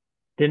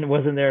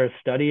wasn't there a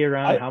study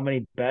around how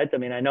many beds?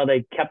 I know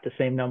they kept the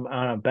same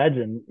amount of beds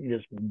and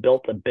just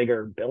built a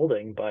bigger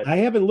building, but I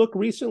haven't looked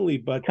recently,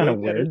 but kind of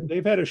weird.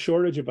 They've had a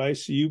shortage of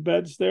ICU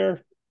beds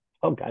there.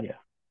 Oh God,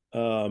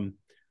 yeah.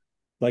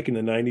 Like in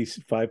the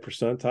 95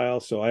 percentile.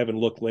 So I haven't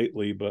looked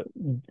lately, but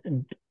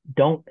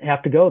don't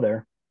have to go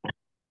there.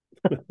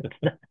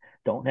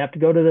 Don't have to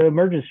go to the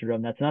emergency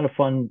room. That's not a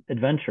fun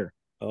adventure.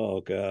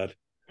 Oh God.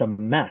 It's a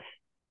mess.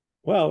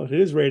 Well, it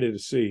is rated a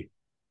C.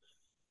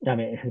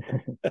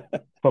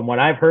 From what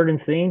I've heard and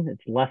seen,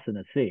 it's less than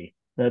a C.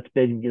 That's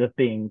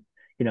being,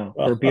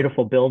 for a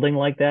beautiful building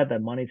like that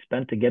money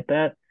spent to get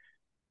that.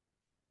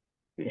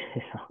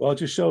 Well, it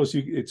just shows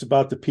you it's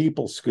about the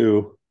people,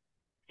 Scoo.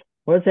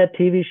 What was that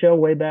TV show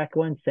way back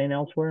when? St.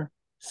 Elsewhere?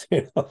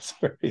 St.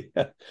 Elsewhere,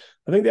 yeah.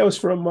 I think that was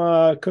from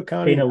Cook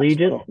County. St.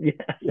 Allegiance? Yeah.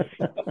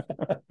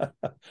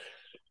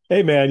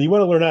 Hey, man, you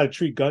want to learn how to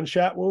treat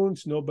gunshot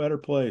wounds? No better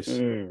place.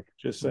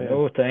 Just saying.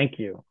 No, thank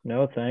you.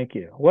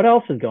 What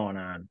else is going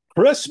on?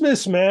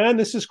 Christmas, man.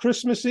 This is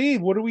Christmas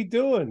Eve. What are we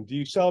doing? Do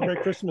you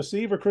celebrate Christmas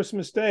Eve or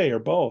Christmas Day or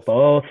both?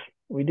 Both.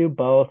 We do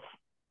both.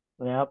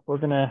 Yep. We're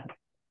going to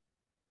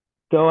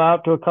go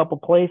out to a couple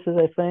places,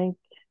 I think.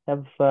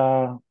 Have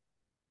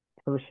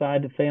her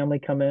side of the family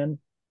come in.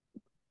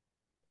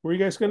 Where are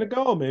you guys going to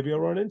go? Maybe I'll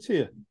run into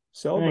you.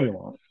 Celebrate.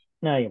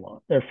 No, you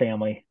won't. They're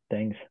family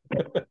things.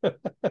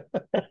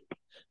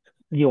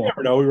 You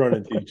never know. We run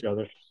into each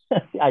other.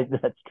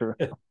 That's true.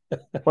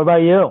 What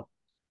about you?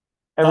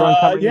 Everyone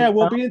coming? Yeah,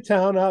 we'll be in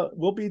town.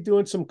 We'll be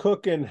doing some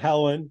cooking,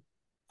 Helen.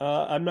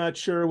 I'm not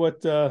sure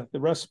what the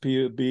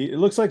recipe would be. It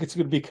looks like it's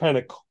going to be kind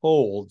of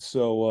cold,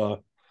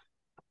 so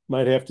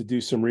might have to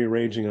do some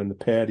rearranging on the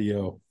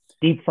patio.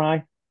 Deep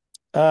fry?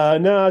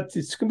 No,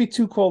 it's gonna be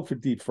too cold for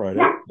deep fried.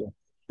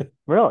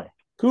 Really?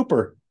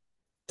 Cooper,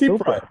 deep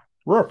fried. Cooper.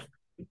 Ruff.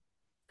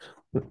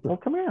 Well,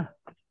 come here.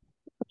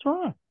 What's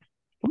wrong?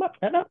 Come up.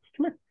 Head up.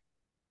 Come here.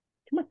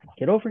 Come on.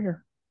 Get over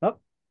here. Oh,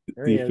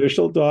 there The he is.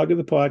 official dog of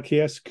the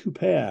podcast,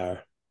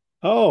 Cooper.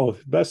 Oh,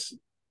 best.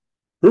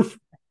 Ruff,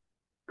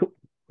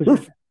 Who's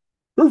ruff, that?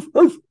 ruff,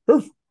 ruff,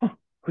 ruff. Oh,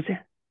 who's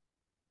that?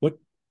 What?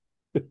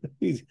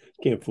 He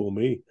can't fool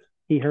me.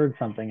 He heard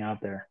something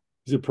out there.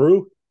 Is it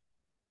Prue?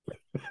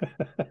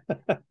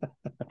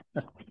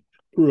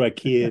 Prue, I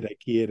kid.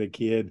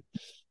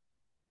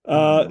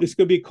 It's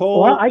gonna be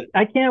cold. Well,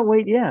 I can't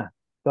wait. Yeah.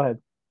 Go ahead.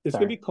 It's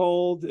Sorry. gonna be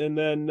cold, and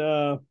then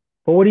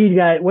But what do you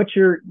got? What's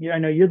your? I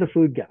know you're the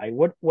food guy.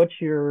 What's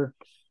your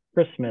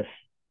Christmas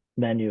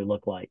menu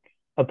look like,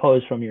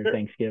 opposed from your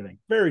Thanksgiving?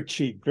 very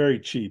cheap, very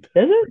cheap. Is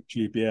it Very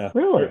cheap? Yeah,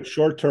 really?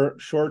 short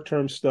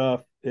term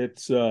stuff.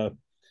 It's in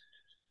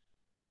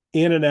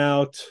and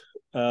out.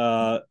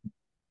 A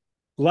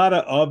lot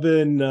of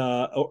oven,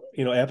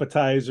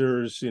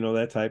 appetizers,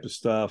 that type of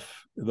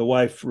stuff. The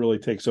wife really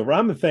takes over.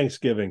 I'm a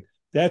Thanksgiving.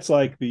 That's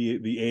like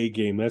the A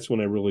game. That's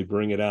when I really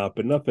bring it out,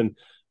 but nothing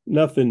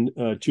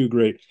too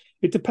great.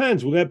 It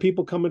depends. We got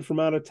people coming from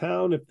out of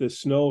town. If the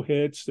snow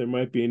hits, there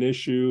might be an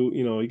issue.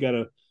 You got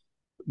to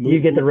move. You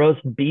get the roast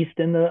beast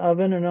in the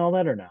oven and all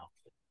that, or no?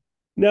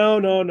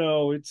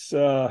 No. It's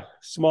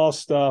small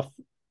stuff.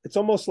 It's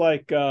almost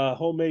like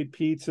homemade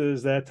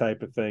pizzas, that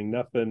type of thing.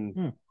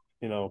 Nothing,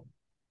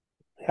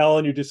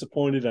 Helen, you're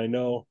disappointed. I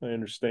know. I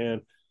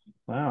understand.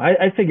 Wow.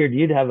 I figured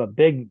you'd have a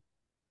big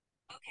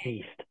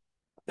feast,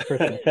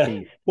 Christmas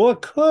feast. Well,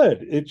 it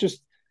could. It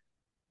just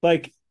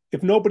like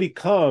if nobody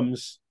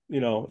comes,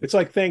 it's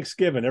like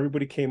Thanksgiving.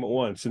 Everybody came at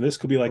once, and this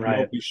could be like Right.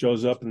 Nobody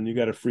shows up, and then you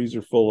got a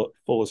freezer full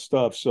of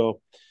stuff. So,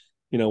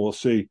 we'll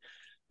see.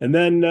 And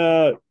then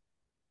the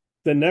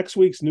next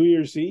week's New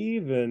Year's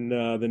Eve, and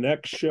the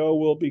next show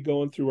we'll be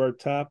going through our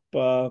top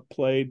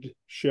played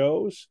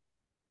shows.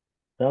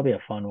 That'll be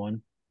a fun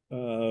one.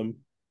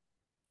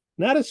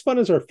 Not as fun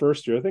as our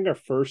first year. I think our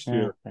first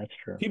year, that's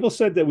true. people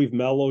said that we've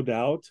mellowed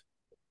out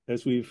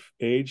as we've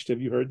aged.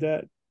 Have you heard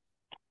that?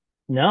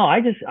 No,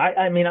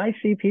 I mean, I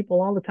see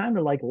people all the time.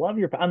 They're like, love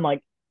your, I'm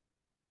like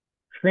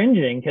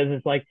cringing because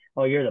it's like,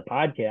 oh, you're the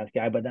podcast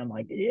guy. But I'm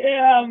like,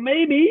 yeah,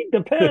 maybe.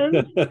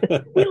 Depends.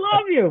 We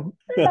love you.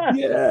 Yeah.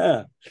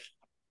 Yeah.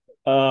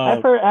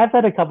 I've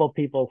had a couple of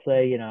people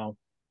say,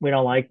 we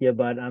don't like you,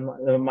 but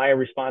my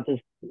response is,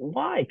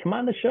 why? Come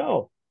on the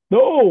show.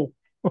 No.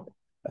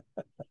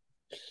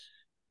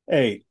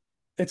 Hey,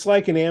 it's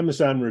like an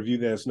Amazon review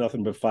that has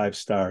nothing but 5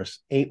 stars.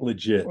 Ain't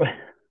legit.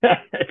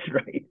 That's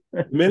right.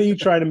 The minute you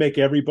try to make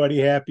everybody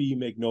happy, you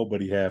make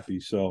nobody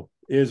happy. So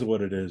it is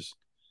what it is.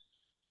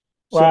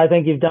 Well, I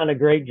think you've done a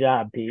great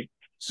job, Pete.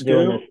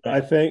 Stu,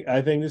 I think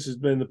this has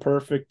been the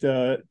perfect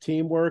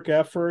teamwork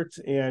effort,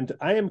 and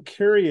I am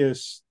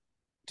curious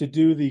to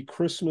do the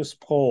Christmas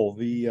poll,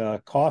 the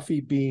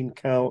coffee bean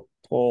count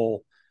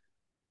poll.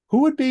 Who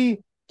would be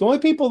the only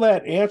people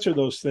that answer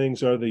those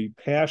things are the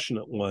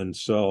passionate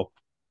ones. So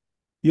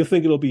you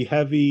think it'll be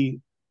heavy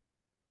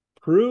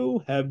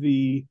Prue,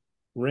 heavy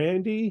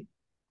Randy?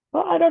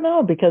 Well, I don't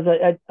know because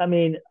I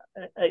mean,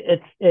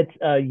 it's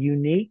a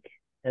unique,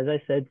 as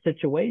I said,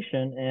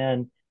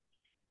 situation,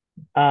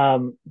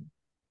 and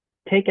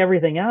take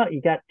everything out.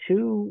 You got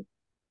two,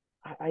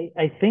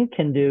 I think,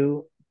 can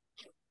do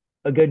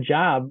a good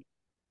job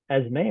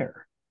as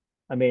mayor.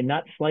 I mean,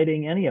 not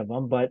slighting any of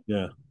them, but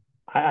yeah,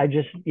 I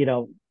just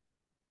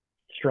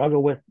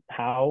struggle with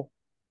how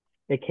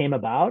it came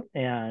about,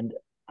 and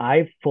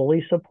I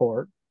fully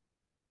support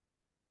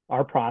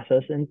our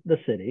process in the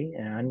city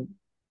and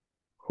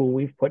who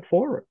we've put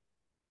forward.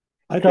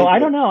 I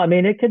don't know. I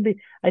mean, it could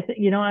be. I think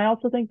I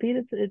also think, Pete,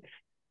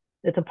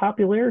 it's a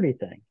popularity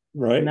thing,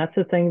 right? And that's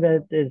the thing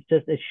that is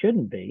just it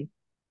shouldn't be.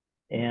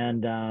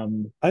 And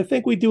I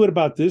think we do it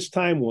about this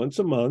time once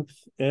a month,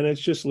 and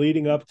it's just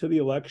leading up to the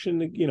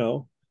election.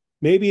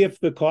 Maybe if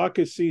the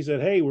caucus sees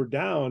that, hey, we're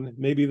down,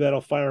 maybe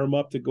that'll fire them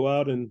up to go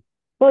out and.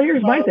 Well,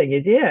 here's my thing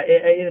is,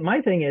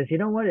 my thing is, you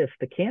know what? If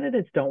the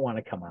candidates don't want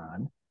to come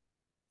on,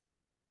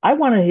 I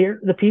want to hear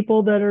the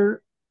people that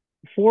are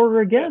for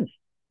or against.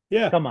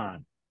 Yeah. Come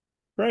on.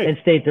 Right. And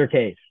state their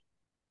case.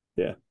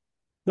 Yeah.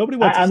 Nobody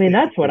wants. I mean,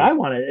 that's what I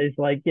want. It's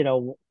like,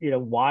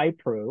 why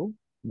Prue?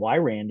 Why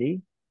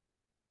Randy?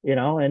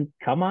 And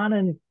come on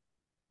and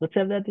let's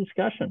have that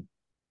discussion.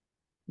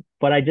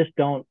 But I just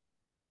don't.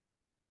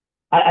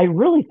 I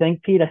really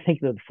think, Pete, I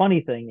think the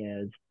funny thing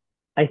is,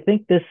 I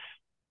think this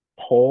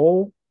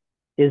poll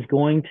is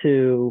going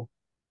to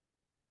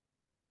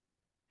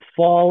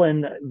fall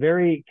in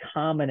very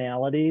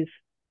commonalities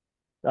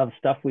of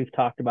stuff we've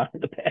talked about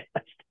in the past.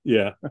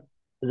 Yeah.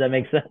 Does that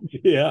make sense?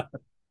 Yeah.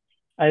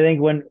 I think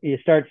when you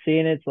start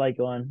seeing it, it's like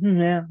going,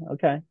 yeah,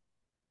 okay.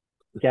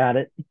 Got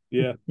it.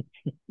 Yeah.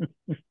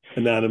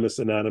 Anonymous.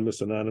 Exactly.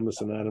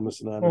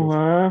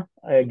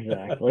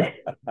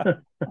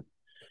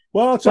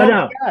 Well, it's all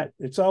we got.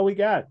 It's all we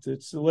got.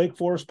 It's the Lake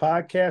Forest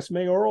Podcast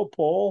mayoral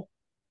poll,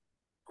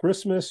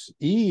 Christmas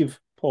Eve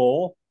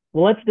poll.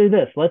 Well, let's do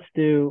this. Let's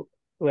do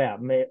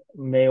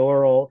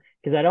mayoral,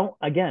 because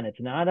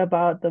it's not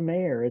about the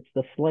mayor, it's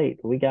the slate.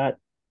 We got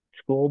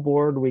school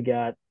board, we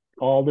got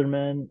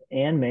alderman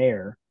and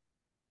mayor.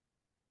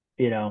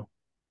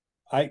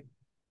 I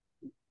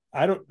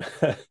don't.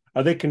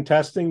 Are they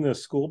contesting the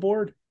school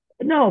board?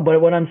 No,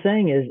 but what I'm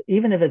saying is,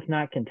 even if it's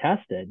not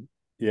contested,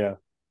 yeah,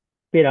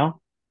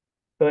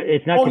 but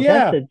it's not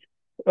contested.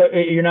 Yeah.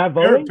 You're not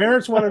voting.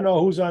 Parents want to know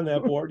who's on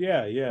that board.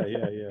 Yeah.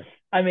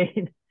 I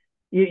mean,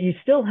 you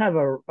still have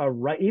a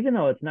right, even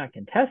though it's not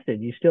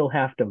contested. You still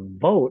have to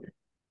vote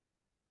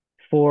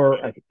for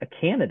a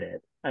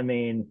candidate. I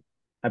mean,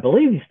 I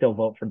believe you still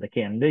vote for the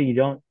candidate. You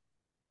don't.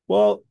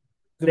 Well,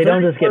 they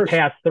don't just get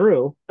passed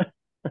through.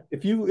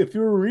 if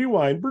you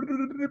rewind,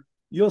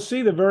 you'll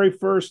see the very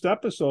first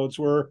episodes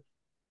where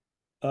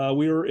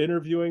we were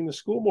interviewing the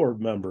school board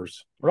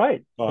members.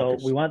 Right. So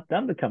we want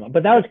them to come up,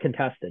 but that was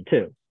contested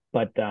too.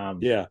 But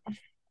yeah,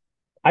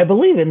 I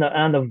believe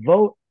on the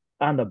vote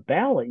on the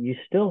ballot, you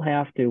still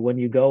have to, when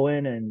you go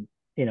in and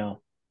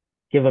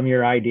give them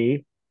your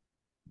ID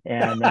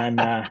and then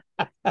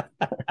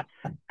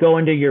go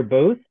into your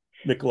booth.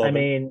 McLovin. I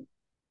mean,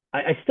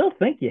 I still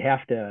think you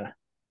have to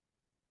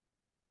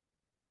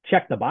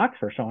check the box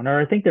for someone, or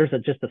I think there's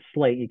just a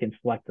slate. You can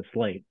select the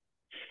slate,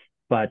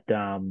 but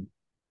I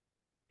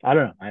don't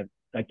know.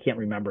 I can't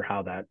remember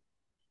how that.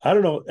 I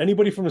don't know.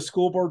 Anybody from the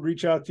school board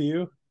reach out to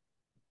you?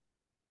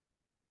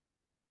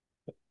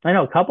 I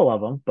know a couple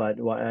of them, but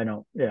I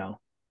don't.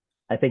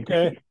 I think.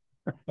 Okay.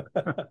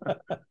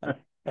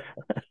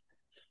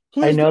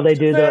 I know they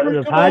do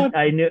the pod.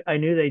 I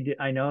knew they do.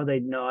 I know they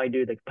know I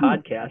do the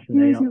podcast,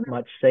 and they don't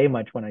say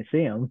much when I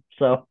see them.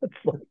 So it's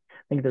like,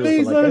 I think they're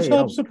please let us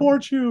help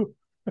support you.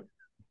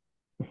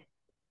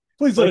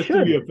 Please let us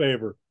do you a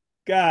favor.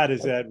 God,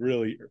 is that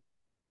really?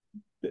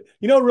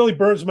 You know what really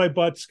burns my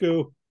butt,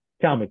 Scoo?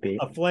 Tell me, Pete.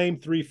 A flame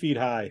 3 feet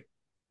high.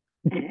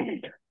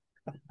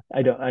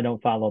 I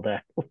don't follow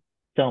that.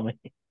 Tell me.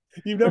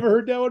 You've never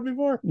heard that one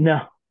before? No.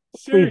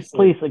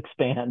 Seriously. Please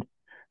expand.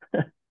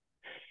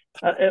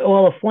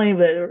 Well, a flame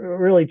that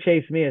really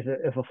chased me is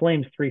if a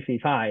flame's 3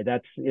 feet high.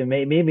 It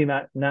may maybe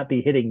not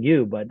be hitting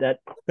you, but that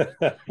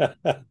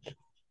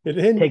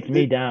takes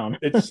me down.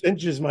 It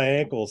cinches my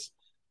ankles.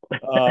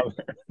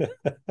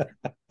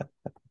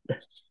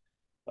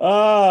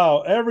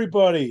 Oh,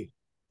 everybody!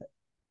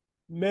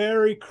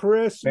 Merry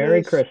Christmas!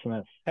 Merry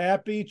Christmas!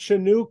 Happy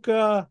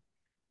Chanukah,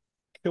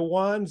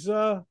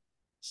 Kwanzaa,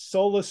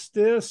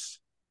 Solstice.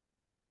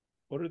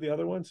 What are the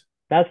other ones?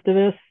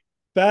 Festivus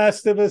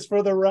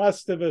for the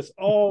rest of us.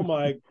 Oh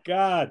my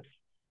God.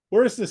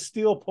 Where's the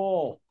steel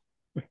pole?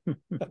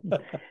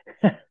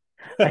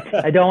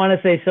 I don't want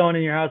to say someone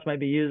in your house might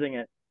be using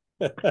it.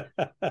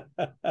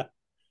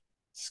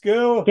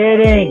 Scoo.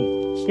 Kidding.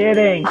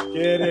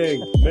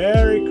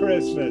 Merry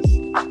Christmas.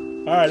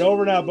 All right,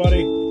 over now,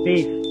 buddy.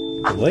 Peace.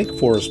 The Lake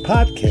Forest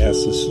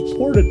Podcast is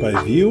supported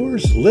by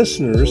viewers,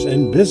 listeners,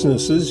 and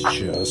businesses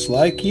just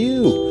like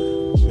you.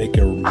 Make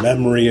a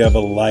memory of a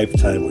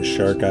lifetime with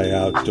Shark Eye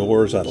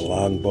Outdoors out of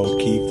Longboat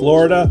Key,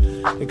 Florida.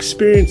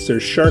 Experience their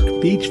shark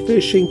beach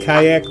fishing,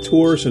 kayak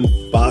tours, and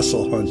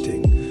fossil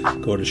hunting.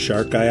 Go to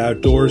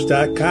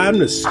sharkeyeoutdoors.com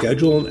to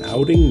schedule an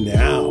outing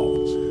now.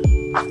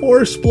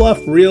 Forest Bluff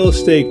Real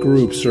Estate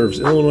Group serves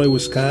Illinois,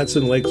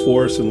 Wisconsin, Lake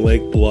Forest, and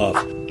Lake Bluff.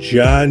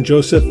 John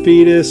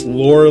Josephidis,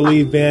 Laura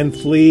Lee Van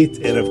Fleet,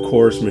 and of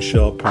course,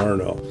 Michelle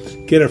Parno.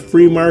 Get a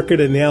free market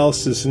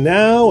analysis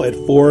now at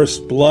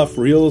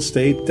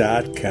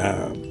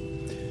forestbluffrealestate.com.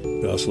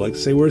 We'd also like to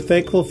say we're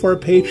thankful for our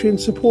Patreon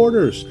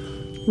supporters.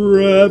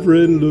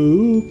 Reverend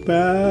Luke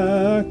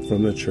Bach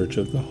from the Church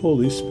of the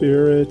Holy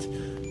Spirit.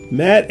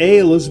 Matt A.,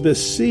 Elizabeth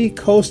C.,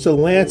 Costa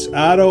Lance,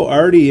 Otto,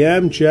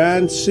 RDM,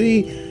 John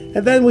C.,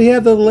 and then we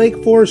have the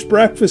Lake Forest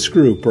Breakfast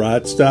Group,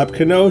 Broad Stop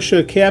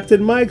Kenosha,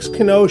 Captain Mike's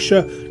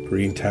Kenosha,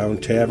 Greentown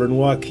Tavern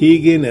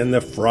Waukegan, and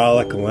the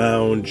Frolic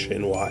Lounge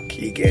in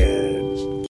Waukegan.